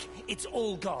 Frank. It's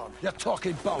all gone. You're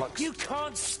talking bollocks. You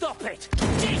can't stop it!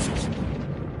 Jesus!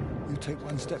 You take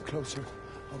one step closer,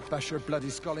 I'll bash your bloody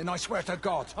skull in, I swear to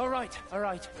God. All right,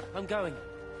 I'm going.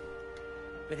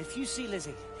 But if you see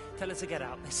Lizzie, tell her to get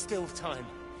out. There's still time.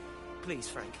 Please,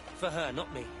 Frank. For her,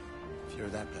 not me. If you're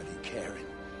that bloody caring,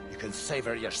 you can save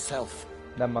her yourself.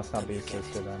 That must not be his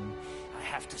sister then. I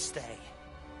have to stay.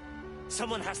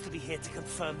 Someone has to be here to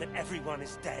confirm that everyone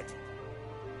is dead.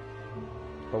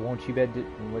 But won't you be dead?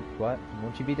 What?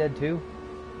 Won't you be dead too?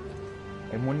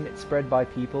 And wouldn't it spread by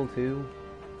people too?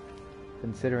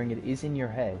 Considering it is in your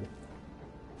head.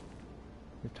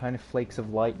 You have tiny flakes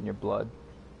of light in your blood.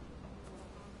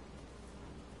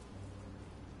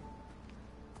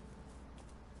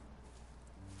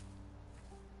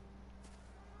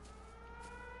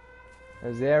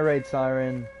 There's the air raid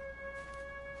siren.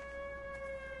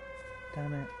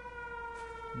 Damn it.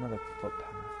 Another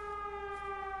footpath.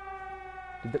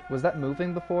 Was that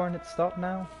moving before and it stopped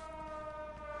now?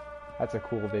 That's a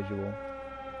cool visual.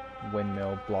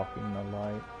 Windmill blocking the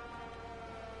light.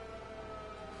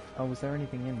 Oh, was there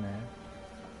anything in there?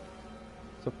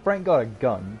 So Frank got a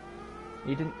gun.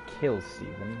 He didn't kill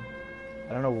Stephen.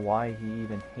 I don't know why he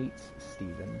even hates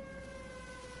Stephen.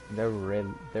 They're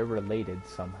related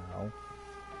somehow.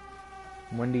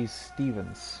 Wendy's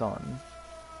Stephen's son.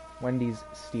 Wendy's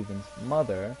Stephen's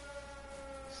mother.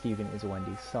 Stephen is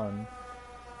Wendy's son.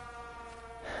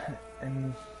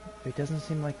 And it doesn't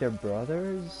seem like they're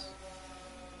brothers.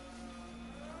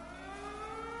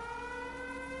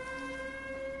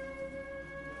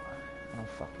 I don't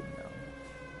fucking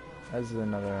know. This is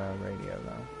another radio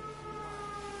though.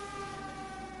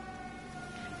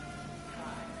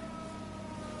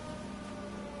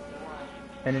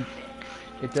 And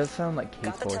it does sound like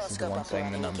Kate Force is the one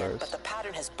saying the numbers. But the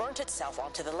pattern has burnt itself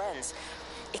onto the lens.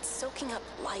 It's soaking up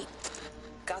light.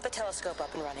 Got the telescope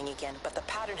up and running again, but the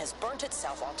pattern has burnt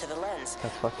itself onto the lens.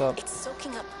 That's fucked up. It's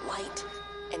soaking up light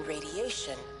and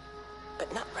radiation,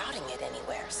 but not routing it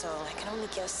anywhere. So I can only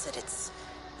guess that it's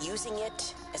using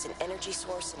it as an energy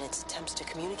source in its attempts to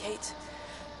communicate.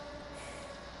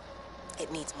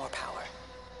 It needs more power.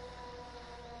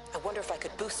 I wonder if I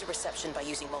could boost the reception by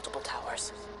using multiple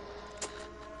towers.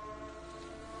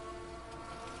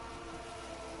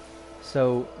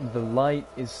 So the light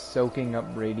is soaking up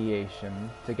radiation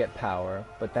to get power,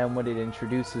 but then when it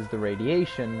introduces the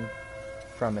radiation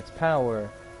from its power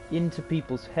into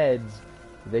people's heads,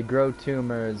 they grow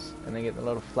tumors and they get the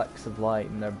little flecks of light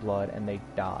in their blood and they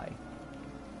die.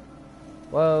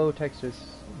 Whoa, textures.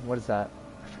 What is that?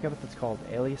 I forget what that's called.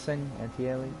 Aliasing?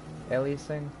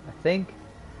 Anti-aliasing? I think?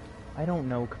 I don't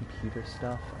know computer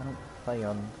stuff. play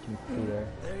on computer.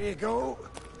 There you go.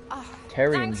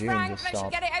 Terry and Thanks, June Frank. just Let's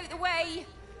stopped. get it out of the way.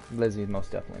 Lizzie's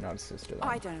most definitely not his sister, though.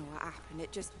 I don't know what happened.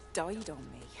 It just died on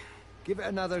me. Give it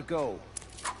another go.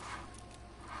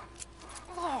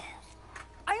 Oh,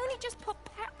 I only just put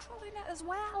petrol in it as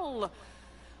well.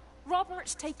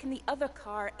 Robert's taken the other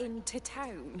car into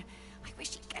town. I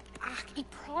wish he'd get back. He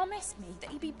promised me that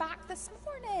he'd be back this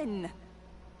morning.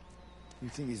 You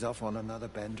think he's off on another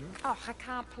bender? Oh, I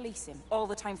can't police him all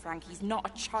the time, Frank. He's not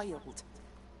a child.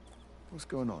 What's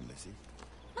going on, Lizzie?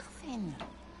 Nothing.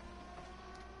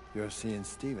 You're seeing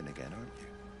Stephen again, aren't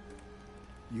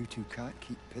you? You two can't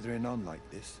keep pithering on like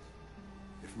this.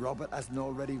 If Robert hasn't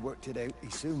already worked it out, he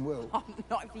soon will. Oh,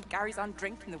 not if he carries on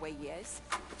drinking the way he is.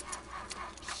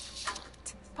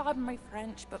 Shit. Pardon my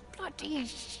French, but bloody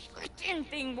shitting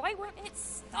thing. Why won't it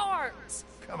start?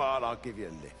 Come on, I'll give you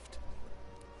a lift.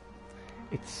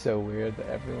 It's so weird that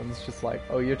everyone's just like,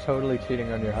 oh, you're totally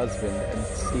cheating on your husband, and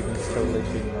Stephen's totally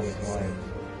cheating on his wife.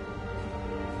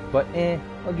 But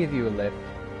I'll give you a lift.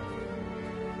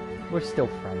 We're still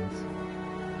friends.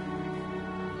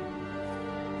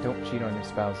 Don't cheat on your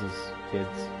spouse's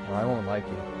kids, or I won't like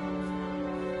you.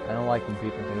 I don't like when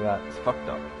people do that. It's fucked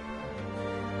up.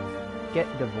 Get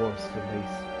divorced at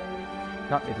least.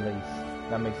 Not at least.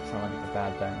 That makes it sound like a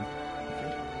bad thing.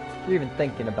 If you're even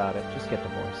thinking about it, just get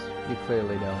divorced. You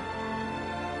clearly don't.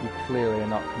 You clearly are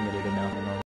not committed enough and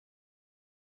all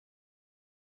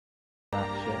that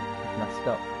shit. It's messed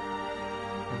up.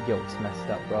 Yo, it's messed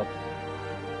up, bro.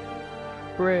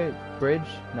 Bridge?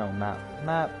 No,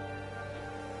 map.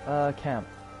 Camp.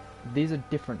 These are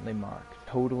differently marked.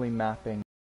 Totally mapping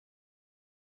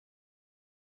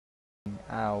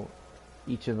out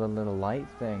each of the little light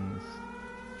things.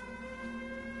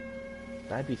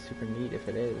 That'd be super neat if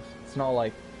it is. It's not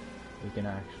like we can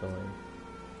actually...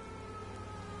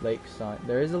 Lakeside.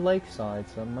 There is a lakeside,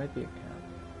 so it might be a camp.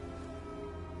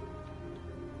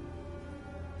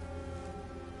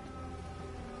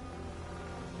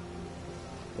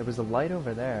 There was a light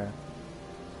over there.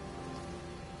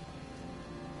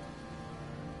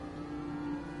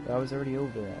 But I was already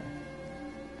over there.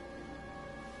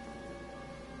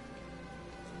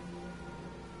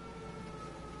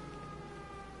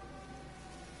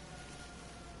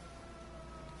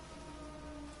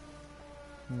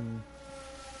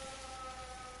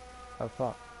 Oh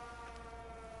fuck.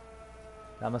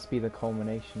 That must be the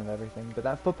culmination of everything. But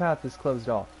that footpath is closed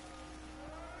off.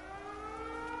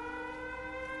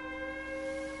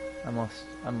 I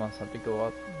must have to go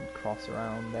up and cross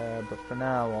around there, but for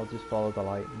now I'll just follow the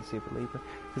light and see if it leads me.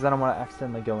 Because I don't want to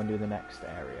accidentally go into the next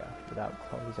area without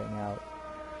closing out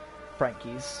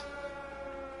Frankie's.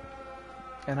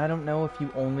 And I don't know if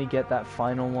you only get that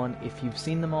final one if you've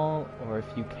seen them all, or if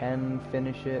you can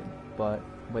finish it, but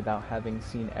without having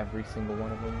seen every single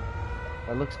one of them.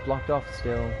 It looks blocked off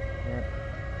still. Yeah.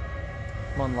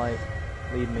 Come on, light.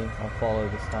 Lead me. I'll follow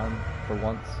this time, for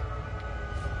once.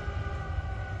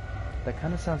 That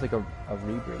kind of sounds like a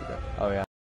rebreather. Oh yeah.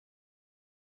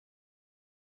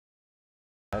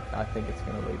 I think it's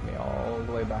going to lead me all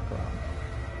the way back around.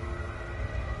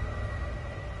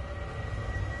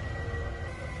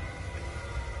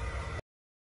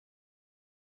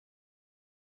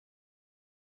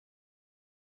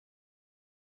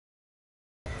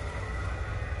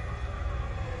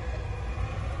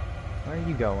 Where are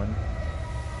you going?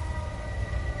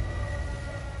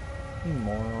 You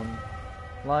moron.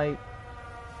 Light.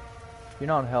 You're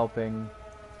not helping.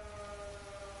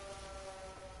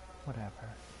 Whatever.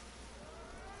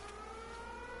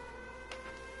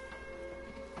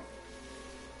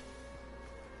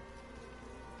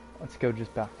 Let's go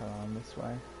just back around this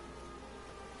way.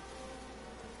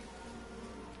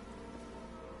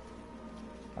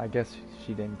 I guess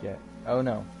she didn't get... Oh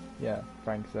no. Yeah,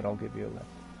 Frank said I'll give you a lift.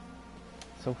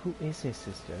 So who is his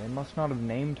sister? They must not have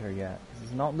named her yet, because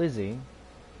it's not Lizzie.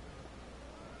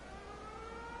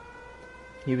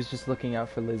 He was just looking out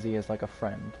for Lizzie as like a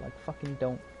friend. Like, fucking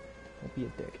don't be a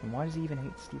dick. And why does he even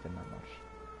hate Stephen that much?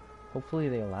 Hopefully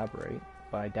they elaborate,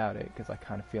 but I doubt it, because I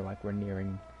kind of feel like we're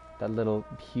nearing that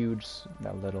huge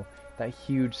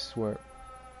swerve.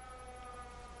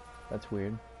 That's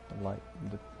weird.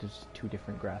 There's two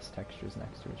different grass textures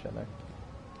next to each other.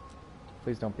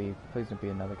 Please don't be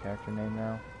another character name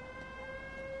now.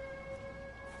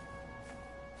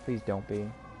 Please don't be.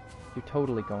 You're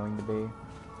totally going to be.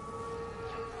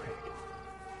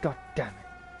 God damn it.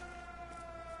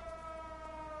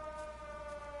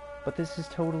 But this is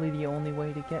totally the only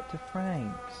way to get to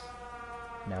Frank's.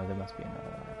 No, there must be another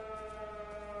way.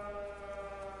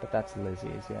 But that's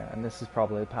Lizzie's, yeah. And this is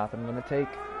probably the path I'm gonna take.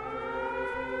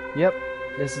 Yep.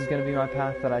 this is going to be my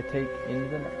path that I take into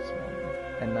the next one.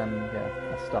 And then, yeah,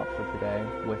 I'll stop for today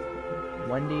with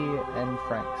Wendy and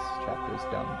Frank's chapters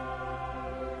done.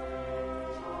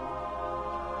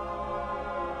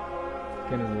 This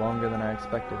game is longer than I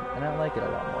expected, and I like it a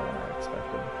lot more than I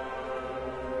expected.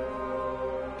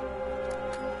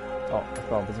 Oh, I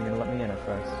thought it wasn't going to let me in at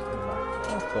first.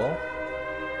 That's cool.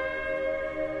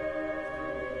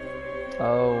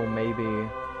 Oh, maybe.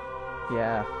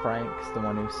 Yeah, Frank's the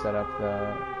one who set up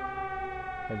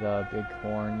the big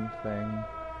horn thing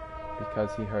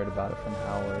because he heard about it from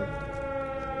Howard.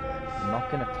 I'm not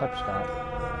gonna touch that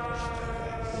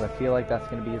because I feel like that's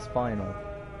gonna be his final.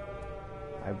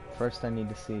 First I need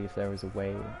to see if there was a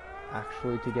way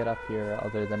actually to get up here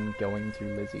other than going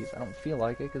through Lizzie's. I don't feel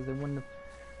like it because they wouldn't.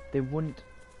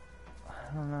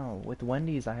 I don't know. With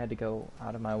Wendy's, I had to go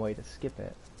out of my way to skip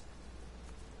it.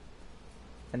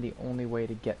 And the only way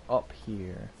to get up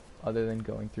here, other than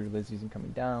going through Lizzie's and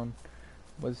coming down,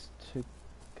 was to...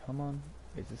 Come on.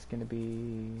 Is this gonna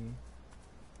be...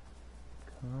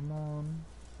 Come on.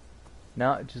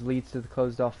 No, it just leads to the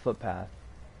closed off footpath.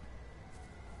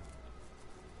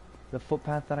 The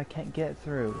footpath that I can't get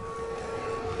through.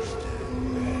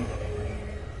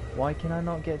 Why can I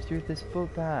not get through this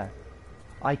footpath?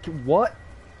 What?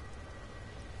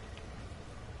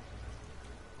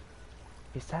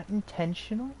 Is that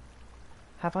intentional?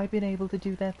 Have I been able to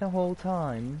do that the whole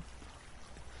time?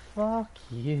 Fuck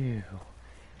you.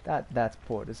 That's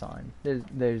poor design.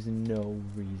 There's no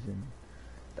reason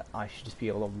that I should just be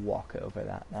able to walk over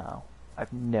that now.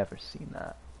 I've never seen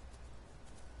that.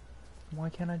 Why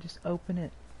can't I just open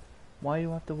it? Why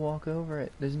do I have to walk over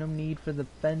it? There's no need for the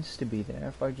fence to be there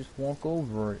if I just walk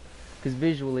over it. Because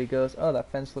visually it goes, oh, that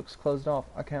fence looks closed off.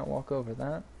 I can't walk over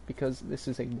that. Because this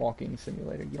is a walking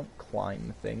simulator. You don't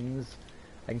climb things.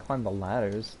 I can climb the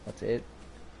ladders. That's it.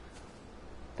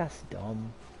 That's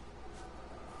dumb.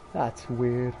 That's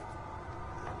weird.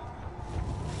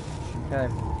 Okay.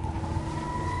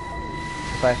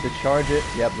 If I have to charge it,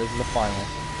 yep, this is the final.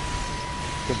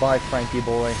 Goodbye, Frankie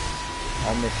boy.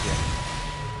 I'll miss you.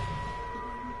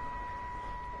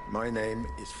 My name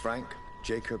is Frank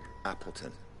Jacob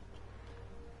Appleton.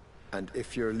 And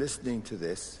if you're listening to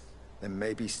this, then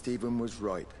maybe Stephen was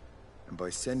right. And by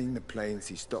sending the planes,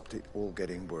 he stopped it all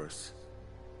getting worse.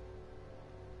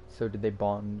 So did they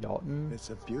bomb Yalton? It's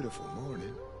a beautiful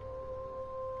morning.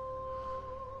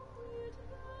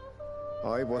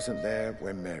 I wasn't there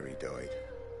when Mary died.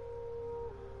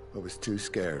 I was too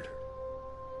scared.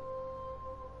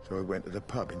 So I went to the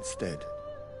pub instead.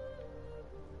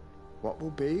 What will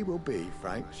be,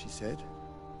 Frank, she said.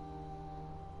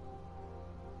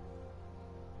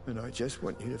 And I just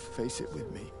want you to face it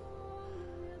with me.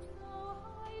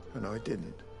 And I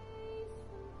didn't.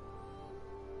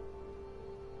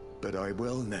 But I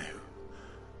will now.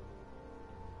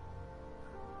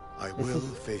 I will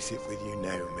face it with you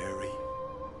now, Mary.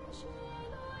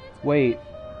 Wait.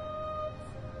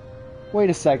 Wait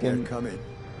a second. They're coming.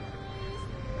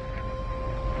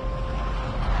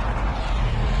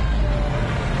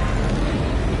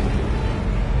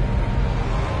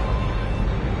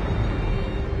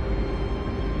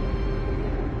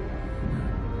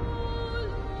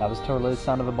 That was totally the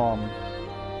sound of a bomb.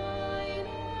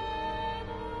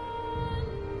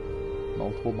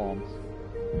 Multiple bombs.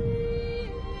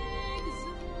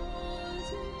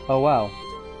 Oh wow.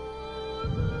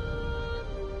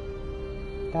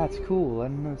 That's cool, I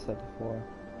didn't notice that before.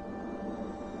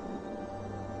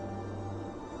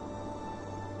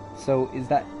 So is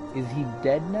he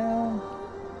dead now?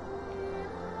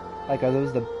 Like, are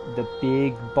those the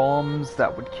big bombs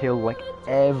that would kill like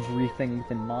everything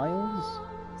within miles?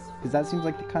 Because that seems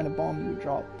like the kind of bomb you would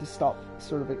drop to stop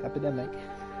sort of an epidemic.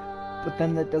 But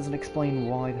then that doesn't explain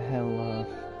why the hell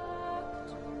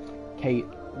Kate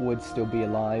would still be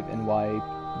alive and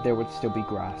why there would still be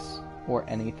grass or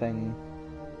anything.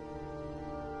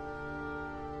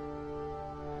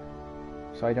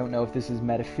 So I don't know if this is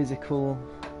metaphysical.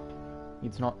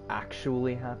 It's not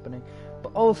actually happening.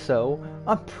 But also,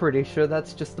 I'm pretty sure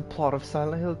that's just the plot of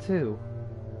Silent Hill 2.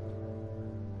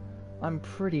 I'm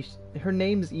pretty... her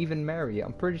name's even Mary.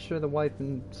 I'm pretty sure the wife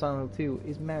in Silent Hill 2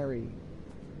 is Mary.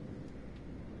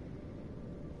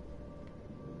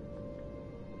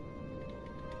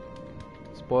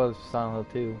 Spoilers for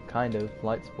Silent Hill 2. Kind of.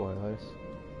 Light spoilers.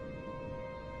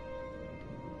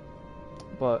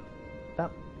 But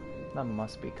that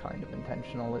must be kind of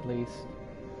intentional, at least.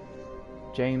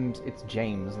 It's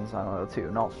James in Silent Hill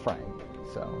 2, not Frank.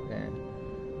 So, yeah.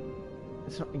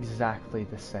 It's not exactly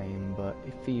the same, but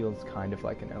it feels kind of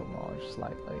like an homage,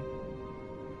 slightly.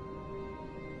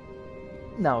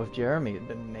 Now, if Jeremy had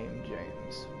been named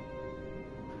James,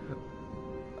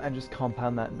 and just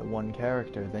compound that into one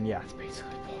character, then yeah, it's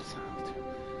basically full Silent Hill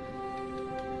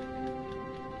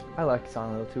 2. I like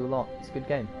Silent Hill 2 a lot. It's a good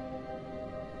game.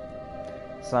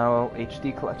 Silent Hill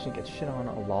HD Collection gets shit on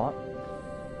a lot,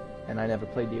 and I never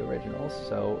played the originals,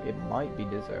 so it might be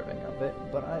deserving of it,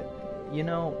 but you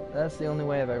know, that's the only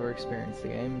way I've ever experienced the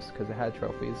games, because it had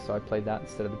trophies, so I played that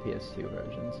instead of the PS2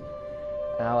 versions.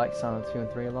 And I like Silent Hill 2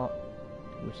 and 3 a lot,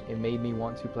 which it made me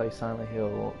want to play Silent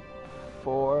Hill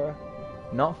 4,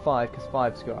 not 5, because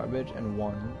 5's garbage, and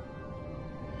 1.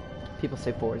 People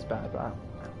say 4 is bad, but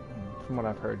from what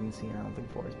I've heard and seen, I don't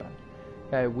think 4 is bad.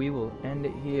 Okay, we will end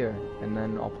it here, and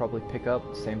then I'll probably pick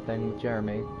up, same thing with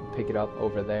Jeremy, pick it up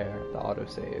over there, the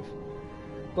autosave.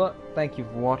 But, thank you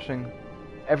for watching.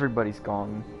 Everybody's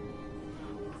gone,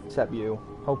 except you,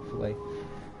 hopefully.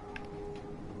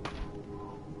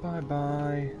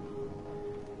 Bye-bye.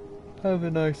 Have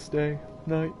a nice day,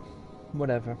 night,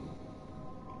 whatever.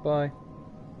 Bye.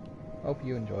 Hope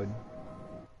you enjoyed.